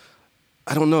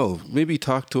 I don't know. Maybe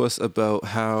talk to us about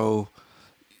how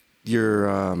your,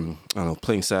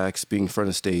 playing sax, being front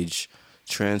of stage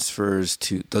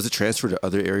does it transfer to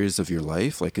other areas of your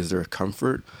life? Like, is there a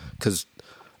comfort? Because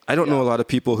I don't know a lot of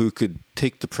people who could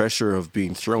take the pressure of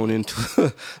being thrown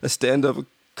into a stand-up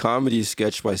comedy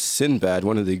sketch by Sinbad,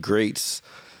 one of the greats,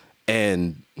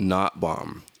 and not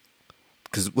bomb.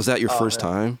 Because was that your first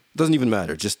time? Doesn't even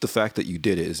matter. Just the fact that you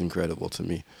did it is incredible to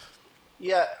me.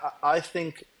 Yeah, I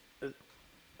think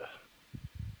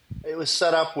it was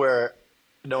set up where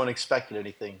no one expected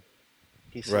anything.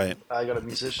 He said, Right. "I got a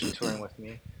musician touring with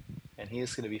me, and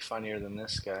he's going to be funnier than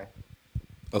this guy."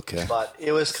 Okay. But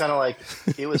it was kind of like,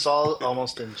 it was all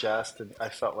almost in jest, and I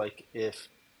felt like if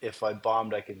I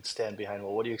bombed, I could stand behind,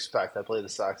 well, what do you expect? I play the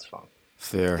saxophone.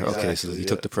 Fair. Okay, so you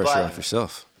took the pressure But off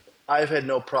yourself. I've had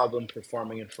no problem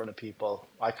performing in front of people.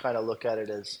 I kind of look at it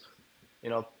as,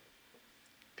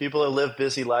 people that live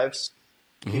busy lives,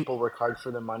 people work hard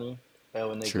for their money, and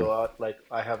when they True. go out, like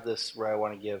I have this where I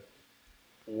want to give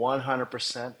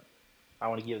 100%. I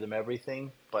want to give them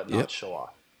everything, but not Yep. show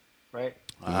off, right?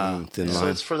 Thin So line.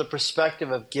 it's for the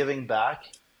perspective of giving back.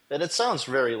 And it sounds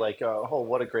very like, oh,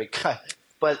 what a great guy.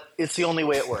 But it's the only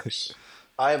way it works.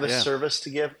 I have a Yeah. service to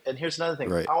give. And here's another thing.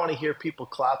 Right. I want to hear people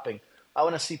clapping. I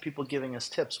want to see people giving us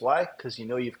tips. Why? Because you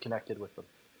know you've connected with them.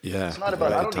 Yeah. It's not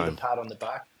about, I right don't need a time. pat on the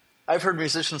back. I've heard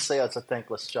musicians say, oh, it's a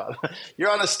thankless job.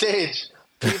 You're on a stage.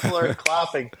 People are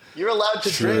clapping. You're allowed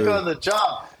to drink True. on the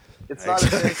job. It's not a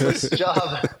thankless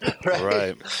job, right?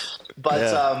 Right. But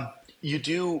Yeah. you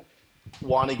do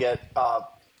want to get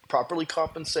properly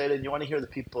compensated. And you want to hear the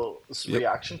people's Yep.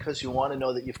 reaction because you want to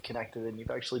know that you've connected and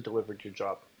you've actually delivered your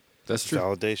job. That's true.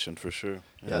 Validation for sure.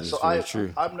 Yeah, That is so very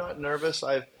true. I'm not nervous.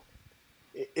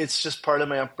 It's just part of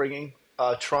my upbringing.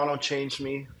 Toronto changed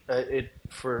me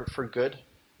for good.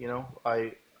 You know,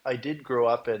 I did grow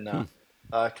up in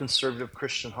a conservative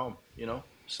Christian home. You know,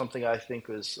 something I think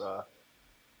was, I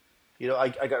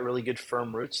got really good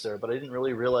firm roots there, but I didn't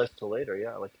really realize till later.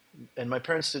 Yeah, like, and my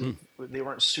parents didn't. They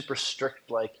weren't super strict.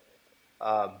 Like,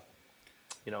 the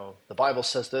Bible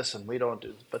says this, and we don't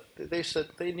do. But they said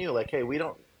they knew, like, hey, we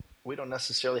don't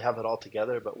necessarily have it all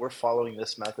together, but we're following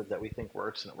this method that we think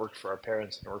works, and it worked for our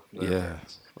parents and it worked for their Yeah.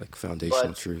 parents. Like foundational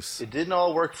But truths. it didn't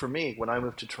all work for me when I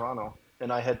moved to Toronto,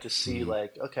 and I had to see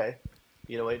like, okay,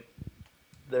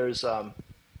 there's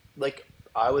like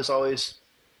I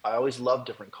always loved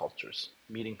different cultures,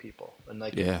 meeting people, and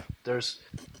like Yeah. there's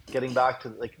getting back to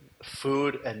like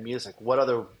food and music. What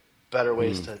other better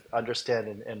ways to understand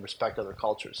and respect other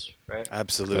cultures, right?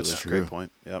 Absolutely. That's true. Great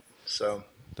point. Yep. So,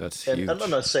 That's and huge. I'm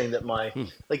not saying that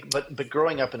but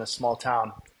growing up in a small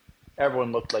town,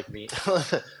 everyone looked like me.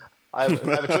 I have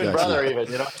a twin brother, even,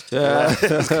 Yeah.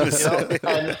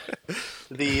 and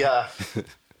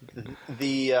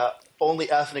the only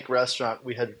ethnic restaurant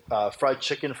we had fried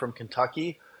chicken from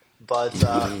Kentucky, but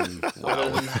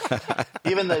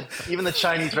even the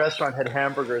Chinese restaurant had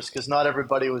hamburgers because not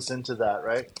everybody was into that,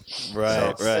 right?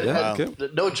 Right. So, Right. and- Wow. Okay.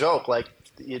 No joke, like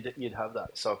you'd have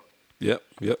that. So Yep.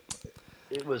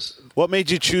 it was. What made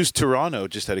you choose Toronto?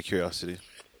 Just out of curiosity.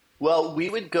 Well, we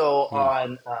would go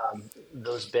on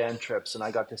those band trips, and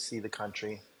I got to see the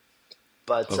country.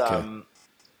 But Okay.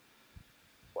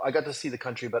 I got to see the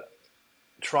country, but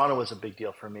Toronto was a big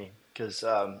deal for me because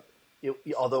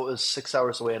although it was 6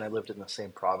 hours away and I lived in the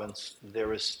same province, there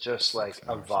was just like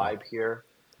a vibe here.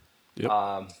 Yep.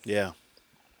 Yeah.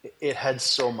 It had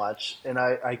so much, and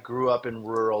I grew up in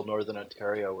rural northern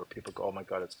Ontario where people go, "Oh my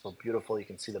God, it's so beautiful! You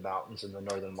can see the mountains and the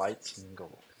northern lights, and you go,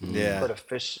 Yeah. put a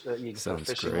fish, you can put a Sounds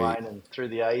fishing great. line and through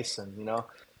the ice, and Oh,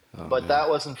 but man. that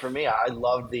wasn't for me. I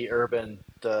loved the urban,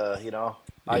 I'd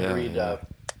Yeah, read yeah.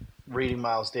 reading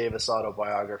Miles Davis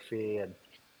autobiography, and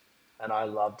I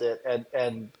loved it,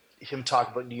 and him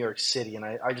talk about New York City, and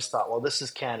I just thought, well, this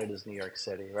is Canada's New York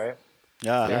City, right?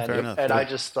 Yeah. And, Fair enough. and Yeah. I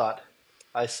just thought,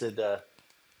 I said,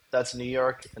 that's New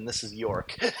York, and this is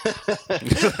York. Yeah.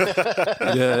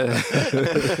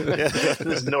 This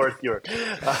is North York.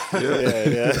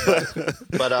 Yeah.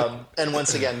 But and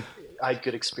once again, I had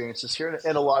good experiences here,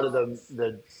 and a lot of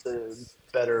the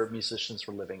better musicians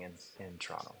were living in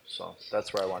Toronto, so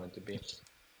that's where I wanted to be.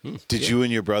 Did you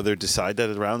and your brother decide that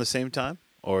around the same time,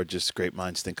 or just great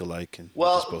minds think alike, and you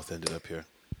Well- just both ended up here?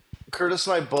 Curtis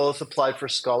and I both applied for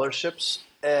scholarships,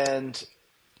 and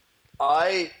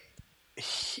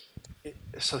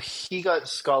he got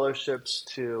scholarships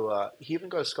to he even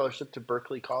got a scholarship to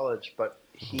Berkeley College, but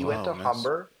he went to nice.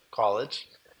 Humber College,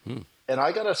 and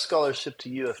I got a scholarship to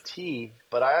U of T,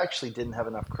 but I actually didn't have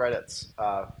enough credits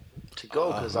to go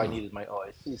because I needed my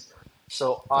OICs.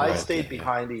 So I Right, stayed okay, yeah.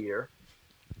 behind a year,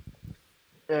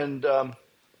 and I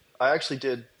actually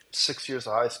did 6 years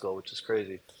of high school, which is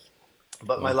crazy.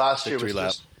 But my last year was victory lap.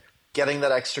 just getting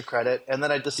that extra credit, and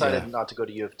then I decided Yeah. not to go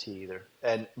to U of T either.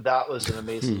 And that was an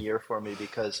amazing year for me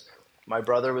because my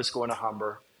brother was going to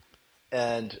Humber,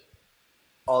 and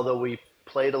although we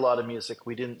played a lot of music,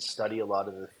 we didn't study a lot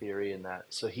of the theory in that.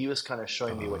 So he was kind of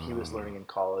showing me what he was learning in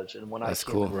college, and when That's I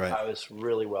came cool. in, Right. I was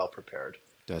really well prepared.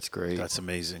 That's great. That's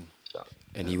amazing. So,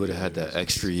 And you would have had that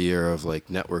extra year of like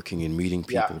networking and meeting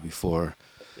people Yeah. before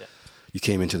yeah. you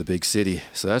came into the big city.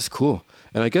 So that's cool.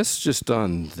 And I guess just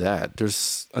on that,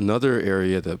 there's another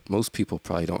area that most people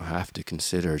probably don't have to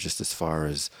consider just as far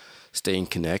as staying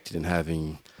connected and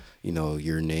having,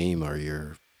 your name or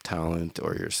your talent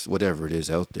or your whatever it is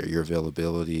out there, your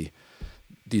availability.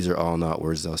 These are all not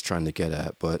words I was trying to get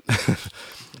at, but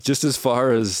just as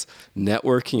far as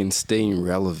networking and staying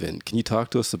relevant, can you talk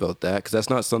to us about that? Because that's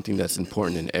not something that's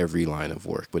important in every line of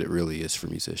work, but it really is for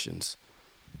musicians.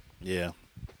 Yeah.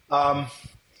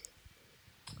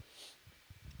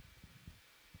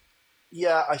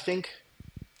 Yeah, I think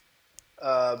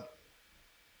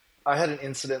I had an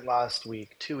incident last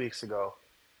week, 2 weeks ago,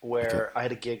 Okay. where I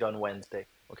had a gig on Wednesday.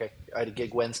 Okay, I had a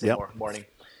gig Wednesday Yep. morning,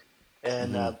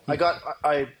 and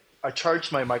Mm-hmm. I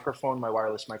charged my microphone, my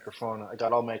wireless microphone. I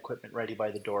got all my equipment ready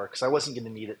by the door because I wasn't going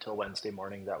to need it till Wednesday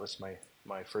morning. That was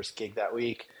my first gig that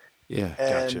week, Yeah.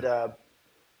 and Gotcha.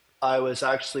 I was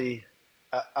actually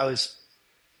I was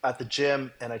at the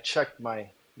gym and I checked my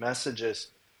messages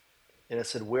and it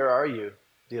said, "Where are you?"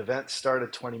 The event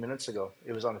started 20 minutes ago.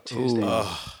 It was on a Tuesday, Ooh.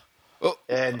 Oh.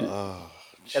 and Oh,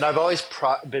 I've always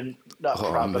been not Oh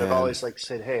proud, but I've man. always like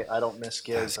said, "Hey, I don't miss That's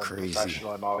gigs. I'm a crazy.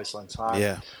 professional. I'm always on time."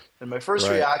 yeah. And my first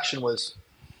Right. reaction was,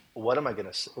 "What am I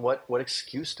gonna? What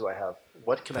excuse do I have?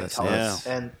 What can I That's tell them?" Yeah. nuts.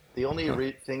 And the only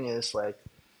Huh. thing is like,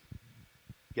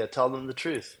 you gotta tell them the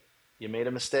truth. You made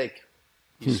a mistake.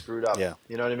 You Hmm. screwed up. Yeah.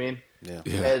 You know what I mean? Yeah.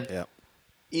 Yeah. And Yeah.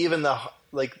 even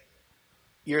like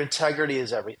your integrity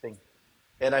is everything.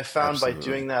 And I found by Absolutely.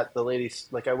 doing that, the ladies,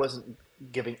 like I wasn't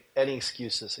giving any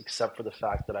excuses except for the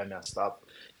fact that I messed up.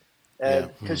 Yeah.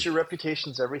 And because your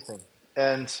reputation's everything.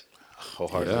 And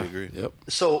Wholeheartedly Yeah. agree. Yep.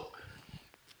 so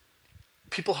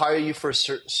people hire you for a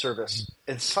service.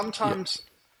 And Yeah. sometimes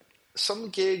some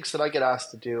gigs that I get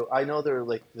asked to do, I know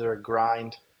they're a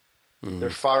grind. They're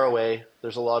Mm. far away.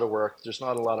 There's a lot of work. There's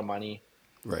not a lot of money.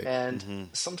 Right. And Mm-hmm.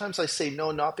 sometimes I say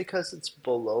no, not because it's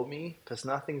below me, because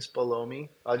nothing's below me.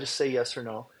 I'll just say yes or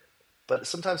no. But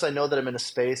sometimes I know that I'm in a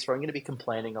space where I'm going to be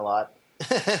complaining a lot, and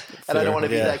I don't Fair. want to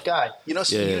be Yeah. that guy. You know,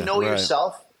 Yeah. you Yeah. know Right.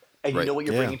 yourself, and you Right. know what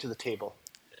you're Yeah. bringing to the table.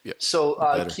 Yeah. So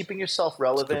Better. keeping yourself good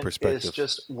relevant is perspective.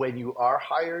 just when you are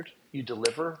hired, you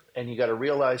deliver, and you got to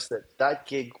realize that that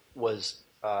gig was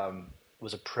a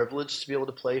privilege to be able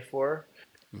to play for.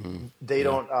 Mm-hmm. They Yeah.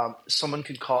 don't. Someone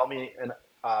could call me and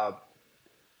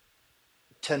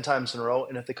 10 times in a row,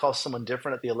 and if they call someone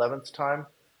different at the 11th time,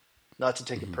 not to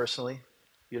take it personally.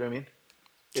 You know what I mean?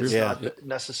 True. It's Yeah. not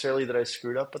necessarily that I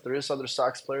screwed up, but there is other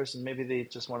sax players, and maybe they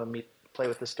just want to play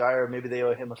with this guy, or maybe they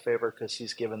owe him a favor because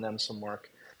he's given them some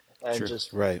work, and Sure.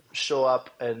 just Right. show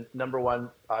up. And number one,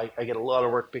 I get a lot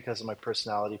of work because of my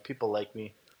personality. People like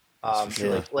me. That's for sure.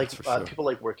 Like That's for sure. people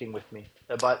like working with me.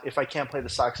 But if I can't play the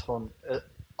saxophone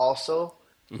also,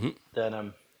 Mm-hmm. then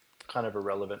I'm kind of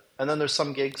irrelevant. And then there's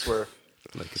some gigs where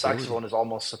Like saxophone is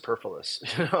almost superfluous,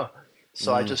 you know.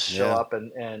 So I just show yeah. up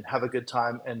and have a good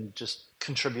time and just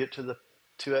contribute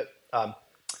to it. I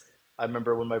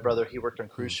remember when my brother, he worked on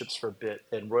cruise ships for a bit,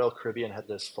 and Royal Caribbean had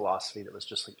this philosophy that was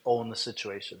just like own the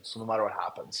situation. So no matter what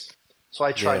happens. So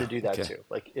I try Yeah. to do that Okay. too.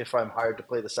 Like if I'm hired to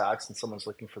play the sax and someone's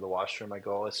looking for the washroom, I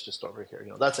go, oh, it's just over here. You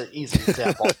know, that's an easy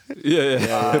example.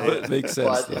 Yeah. But it makes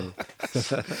sense. but-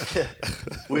 Though.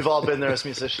 We've all been there as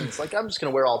musicians. Like, I'm just going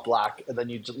to wear all black, and then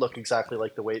you just look exactly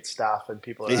like the wait staff, and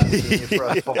people are asking you for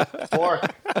a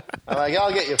fork. I'm like,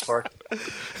 I'll get you a fork.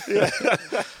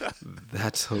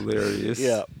 That's hilarious.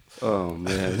 Yeah. Oh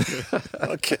man.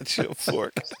 I'll get you a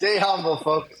fork. Stay humble,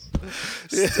 folks.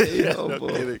 Stay No humble.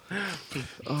 kidding.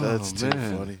 That's too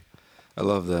man. funny. I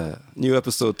love that. New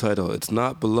episode title. It's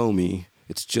not below me.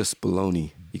 It's just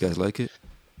baloney. You guys like it?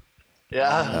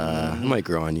 Yeah. It might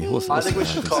grow on you. We'll see. I think we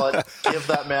should call it "Give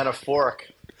That Man a Fork."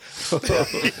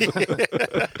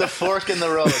 The fork in the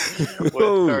road with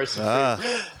Carson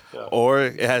Freeman. Or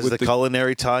it has With the the-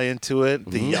 culinary tie into it,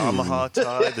 the Yamaha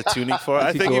tie, the tuning fork.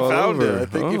 I Could think go you all found over. it. I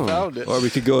think you Oh. found it. Or we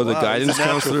could go the Wow, guidance it's a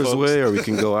natural, counselor's folks. way, or we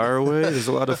can go our way. There's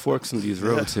a lot of forks in these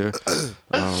roads here.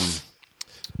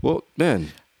 Well,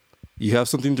 man, you have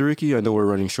something, Ricky? I know we're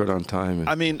running short on time. And,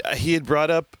 I mean, he had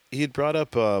brought up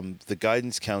the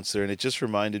guidance counselor, and it just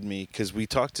reminded me because we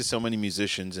talked to so many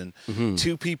musicians, and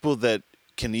two people that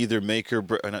can either make or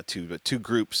not two, but two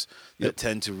groups that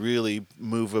tend to really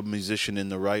move a musician in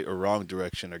the right or wrong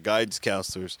direction are guidance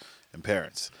counselors and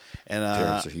parents. And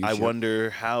Parents are huge, I yep. wonder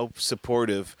how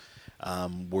supportive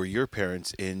were your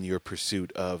parents in your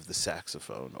pursuit of the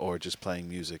saxophone or just playing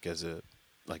music as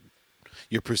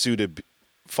your pursuit of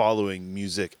following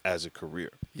music as a career.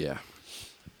 yeah.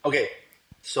 Okay,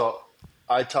 so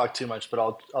I talk too much, but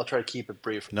I'll try to keep it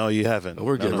brief. No, you haven't. Oh,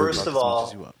 we're good. No, We're First talk of as much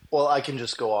as you all, want. well, I can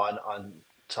just go on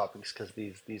topics because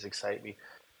these excite me.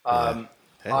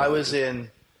 Hey, I was in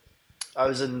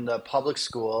public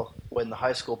school when the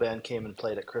high school band came and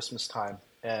played at Christmas time,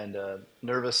 and a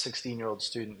nervous 16-year-old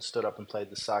student stood up and played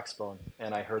the saxophone,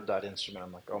 and I heard that instrument.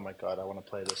 I'm like, oh my god, I want to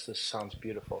play this. This sounds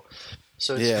beautiful.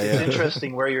 So it's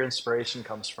interesting where your inspiration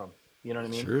comes from. You know what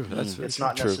I mean? True. That's very It's true.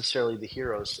 not necessarily the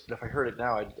heroes. And if I heard it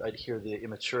now, I'd hear the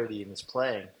immaturity in his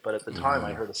playing. But at the time,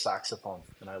 I heard a saxophone,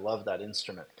 and I love that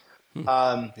instrument.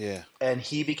 Yeah. And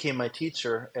he became my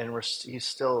teacher, and he's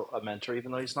still a mentor,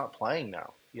 even though he's not playing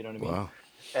now. You know what I mean? Wow.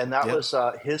 And that Yep. was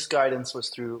his guidance was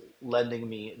through lending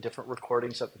me different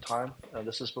recordings at the time.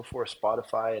 This is before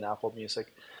Spotify and Apple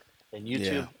Music and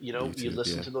YouTube. Yeah. You YouTube,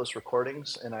 listen yeah. to those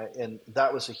recordings, and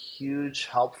that was a huge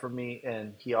help for me.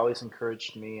 And he always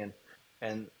encouraged me,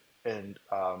 and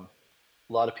a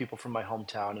lot of people from my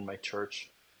hometown and my church.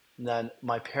 And then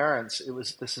my parents.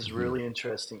 This is really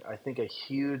interesting. I think a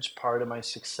huge part of my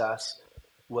success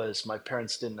was my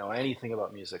parents didn't know anything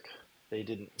about music. They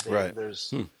didn't. Right.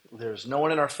 There's no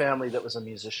one in our family that was a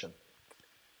musician.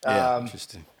 Yeah.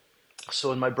 Interesting. So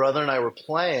when my brother and I were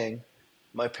playing,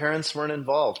 my parents weren't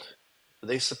involved.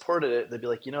 They supported it. They'd be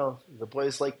like, the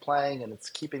boys like playing, and it's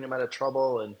keeping them out of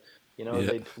trouble, and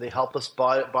Yeah. they help us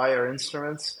buy our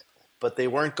instruments, but they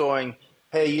weren't going,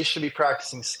 hey, you should be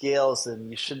practicing scales,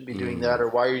 and you shouldn't be doing that, or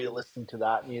why are you listening to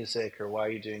that music, or why are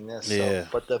you doing this? Yeah. So,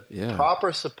 but the Yeah.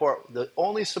 proper support, the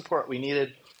only support we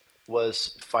needed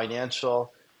was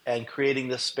financial and creating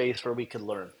this space where we could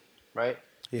learn, right?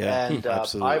 Yeah. And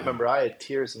Absolutely. I remember I had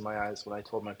tears in my eyes when I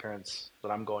told my parents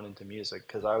that I'm going into music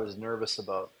because I was nervous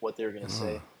about what they were going to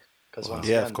say. Because once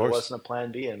Yeah, again, of there course. wasn't a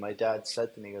plan B. And my dad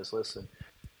said to me, he goes, listen,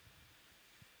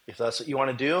 if that's what you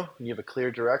want to do and you have a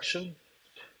clear direction,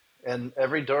 and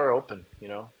every door open,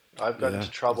 I've gotten Yeah,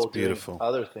 into trouble that's doing beautiful.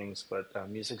 other things, but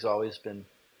music's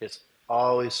it's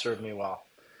always served me well.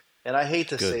 And I hate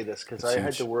to Good. say this because That's I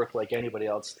had huge. to work like anybody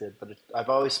else did, but I've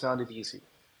always found it easy,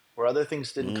 where other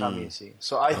things didn't come easy.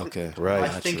 So Okay. Right. I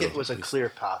think it Natural, was a at least. clear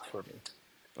path for me.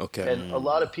 Okay. And a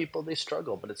lot of people, they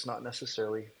struggle, but it's not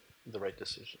necessarily the right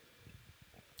decision.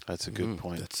 That's a good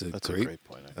point. That's a great great,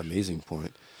 point. Actually. amazing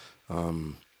point.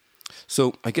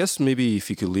 So I guess maybe if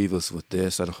you could leave us with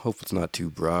this, I hope it's not too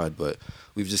broad, but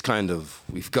we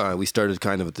started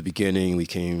kind of at the beginning, we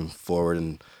came forward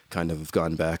and kind of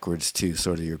gone backwards to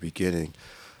sort of your beginning.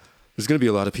 There's going to be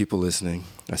a lot of people listening.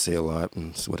 I say a lot,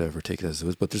 and it's whatever, take it as it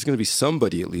is. But there's going to be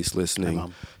somebody at least listening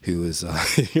Mom. who is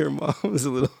your mom is a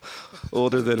little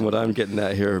older than what I'm getting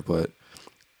at here, but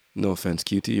no offense,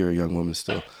 cutie, you're a young woman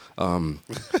still.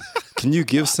 Can you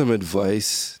give some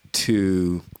advice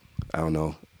to, I don't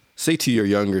know, say to your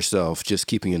younger self, just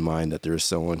keeping in mind that there is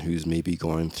someone who's maybe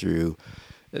going through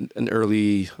an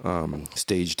early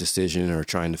stage decision or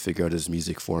trying to figure out his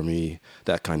music for me,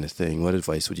 that kind of thing. What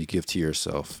advice would you give to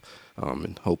yourself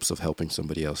in hopes of helping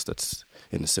somebody else that's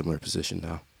in a similar position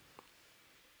now?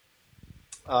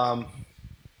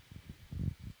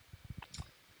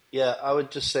 Yeah, I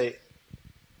would just say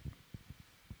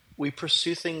we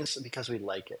pursue things because we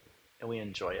like it and we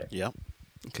enjoy it. Yeah.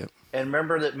 Okay. And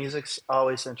remember that music's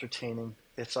always entertaining.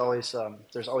 It's always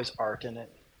there's always art in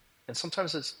it, and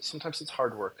sometimes it's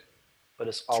hard work, but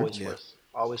it's always yeah.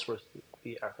 worth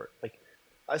the effort. Like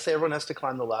I say, everyone has to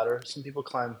climb the ladder. Some people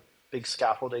climb big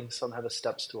scaffolding, some have a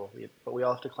step stool, but we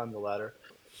all have to climb the ladder.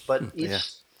 But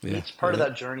each part of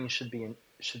that journey should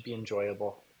be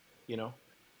enjoyable. Yeah,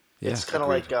 It's kind of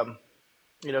agreed. like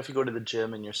if you go to the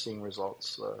gym and you're seeing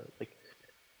results, like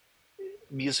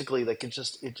musically, like it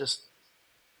just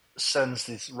sends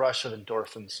this rush of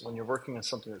endorphins when you're working on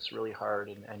something that's really hard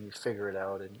and you figure it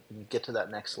out and you get to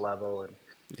that next level and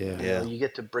Yeah. you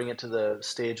get to bring it to the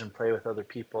stage and play with other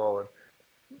people and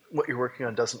what you're working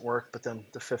on doesn't work, but then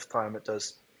the fifth time it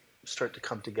does start to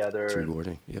come together. It's and,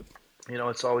 rewarding. Yep.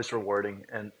 it's always rewarding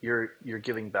and you're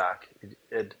giving back.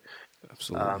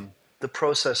 Absolutely. The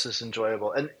process is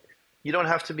enjoyable and you don't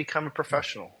have to become a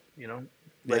professional,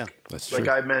 Yeah, that's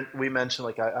true. we mentioned,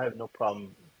 like I have no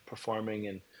problem performing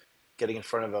and getting in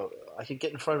front of I could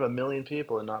get in front of 1 million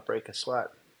people and not break a sweat.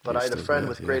 But I had a friend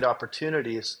with great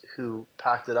opportunities who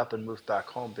packed it up and moved back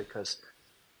home because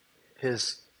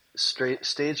his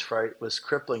stage fright was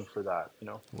crippling for that.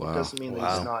 Wow. It doesn't mean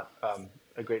that he's not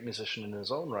a great musician in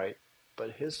his own right,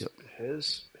 but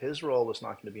his role was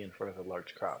not going to be in front of a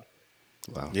large crowd.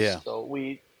 Wow. Yeah. So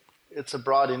it's a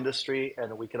broad industry,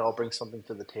 and we can all bring something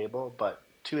to the table. But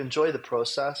to enjoy the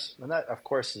process, and that of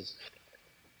course is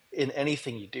in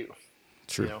anything you do.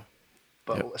 True.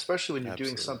 But especially when you're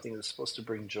doing something that's supposed to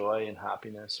bring joy and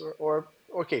happiness, or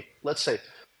okay, let's say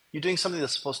you're doing something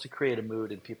that's supposed to create a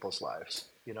mood in people's lives.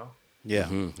 Yeah.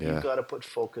 Mm-hmm. Yeah. You've got to put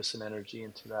focus and energy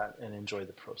into that and enjoy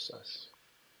the process.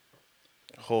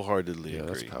 Wholeheartedly Yeah,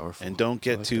 agree. that's powerful. And don't I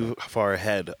get like too far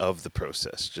ahead of the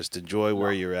process. Just enjoy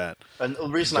where you're at. And the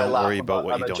reason Don't I laugh worry about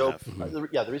what I'm you a don't joke. have.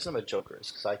 The reason I'm a joker is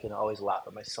because I can always laugh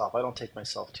at myself. I don't take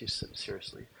myself too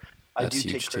seriously. I That's do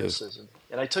take huge, too. criticism,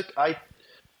 and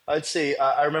I'd say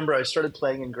I remember I started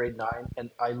playing in grade 9, and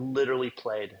I literally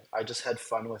played. I just had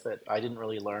fun with it. I didn't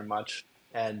really learn much,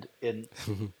 and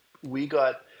we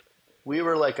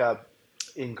were like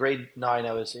in grade 9.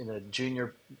 I was in a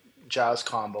junior jazz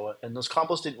combo, and those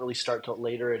combos didn't really start till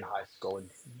later in high school. And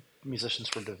musicians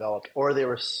were developed, or they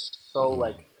were so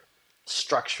like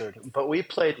structured. But we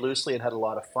played loosely and had a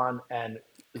lot of fun, and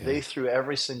they threw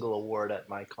every single award at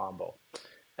my combo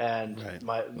and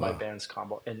my band's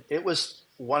combo, and it was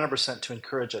 100% to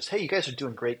encourage us. Hey, you guys are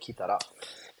doing great. Keep that up.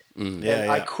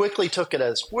 I quickly took it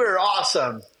as, we're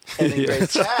awesome. And in grade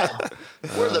 10,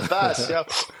 we're the best. You know,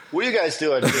 what are you guys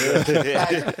doing?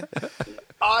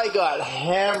 I got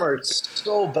hammered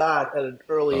so bad at an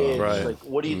early age. Right. Like,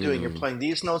 what are you doing? You're playing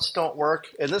these notes don't work.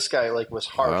 And this guy like was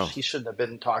harsh. Wow. He shouldn't have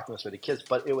been talking this way to kids,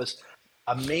 but it was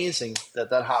amazing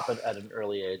that happened at an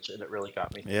early age, and it really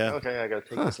got me. Yeah. Okay, I got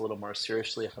to take this a little more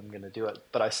seriously if I'm going to do it.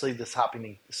 But I see this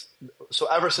happening. So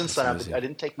ever since then, I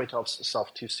didn't take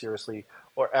myself too seriously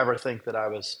or ever think that I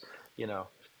was, the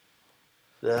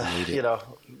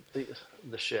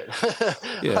shit.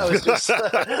 Yeah. I was just,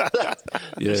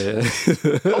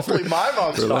 hopefully my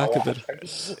mom's not watching.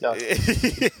 No.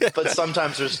 But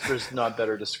sometimes there's not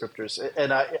better descriptors,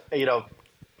 and I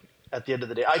at the end of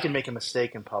the day, I can make a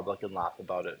mistake in public and laugh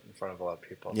about it in front of a lot of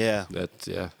people. Yeah,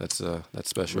 that's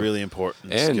special. Really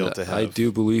important and skill to have. I do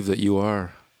believe that you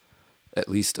are at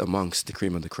least amongst the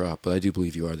cream of the crop, but I do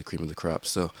believe you are the cream of the crop.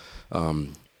 So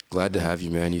glad to have you,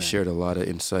 man. You shared a lot of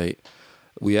insight.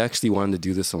 We actually wanted to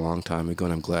do this a long time ago,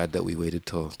 and I'm glad that we waited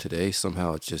till today.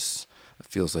 Somehow it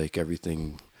feels like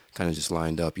everything kind of just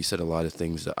lined up. You said a lot of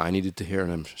things that I needed to hear,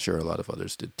 and I'm sure a lot of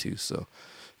others did too. So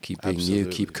keep being you,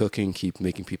 keep cooking, keep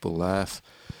making people laugh,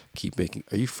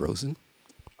 Are you frozen?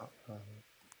 Oh,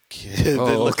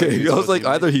 okay. I was like,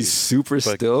 either he's super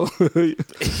still, but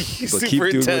keep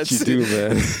doing what you do,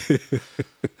 man.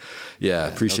 Yeah,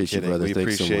 appreciate you, brother. We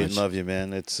Thanks so appreciate much. and love you,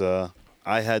 man. It's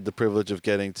I had the privilege of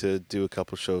getting to do a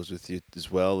couple shows with you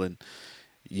as well, and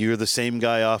you're the same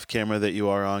guy off camera that you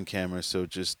are on camera. So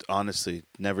just honestly,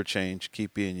 never change.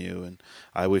 Keep being you, and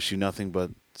I wish you nothing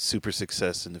but super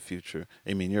success in the future.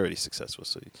 I mean, you're already successful,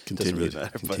 so it doesn't really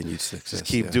matter. Continued success.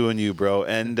 Just keep doing you, bro.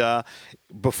 And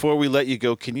before we let you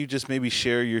go, can you just maybe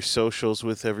share your socials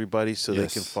with everybody so they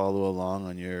can follow along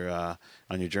on your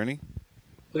journey?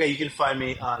 Okay, you can find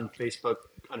me on Facebook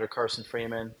under Carson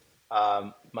Freeman.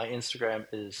 My Instagram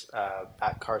is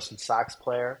at Carson Sax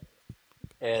Player,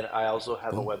 and I also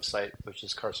have a website which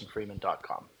is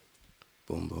carsonfreeman.com.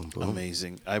 Boom, boom, boom.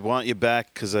 Amazing. I want you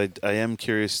back because I am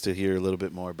curious to hear a little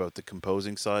bit more about the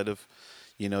composing side of,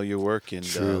 your work and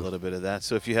a little bit of that.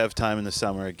 So if you have time in the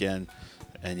summer again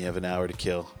and you have an hour to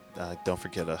kill, don't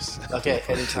forget us. Okay,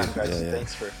 anytime, guys.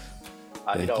 Thanks for,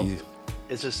 Thank you.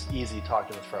 It's just easy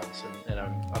talking with friends, and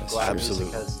I'm glad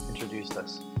music has introduced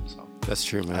us. So. That's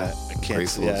true, man. I can't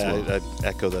say, I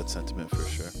echo that sentiment for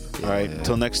sure. All right,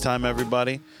 until next time,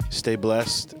 everybody, stay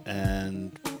blessed,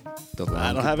 and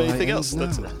I don't have anything else.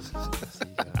 That's it.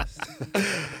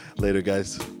 Later,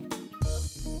 guys.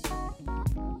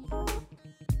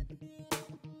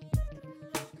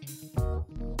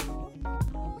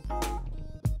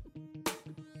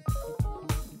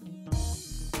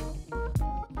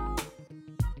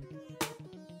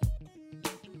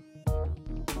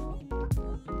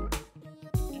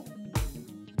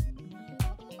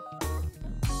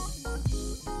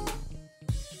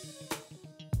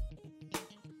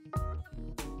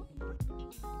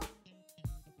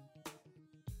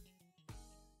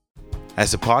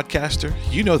 As a podcaster,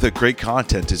 you know that great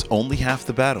content is only half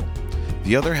the battle.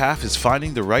 The other half is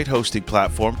finding the right hosting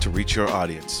platform to reach your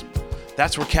audience.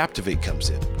 That's where Captivate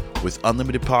comes in. With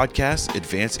unlimited podcasts,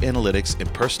 advanced analytics,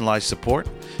 and personalized support,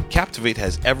 Captivate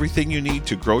has everything you need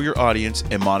to grow your audience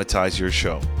and monetize your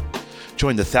show.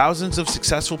 Join the thousands of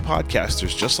successful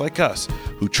podcasters just like us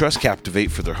who trust Captivate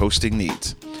for their hosting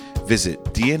needs. Visit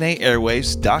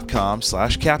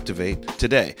dnaairwaves.com/captivate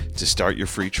today to start your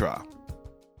free trial.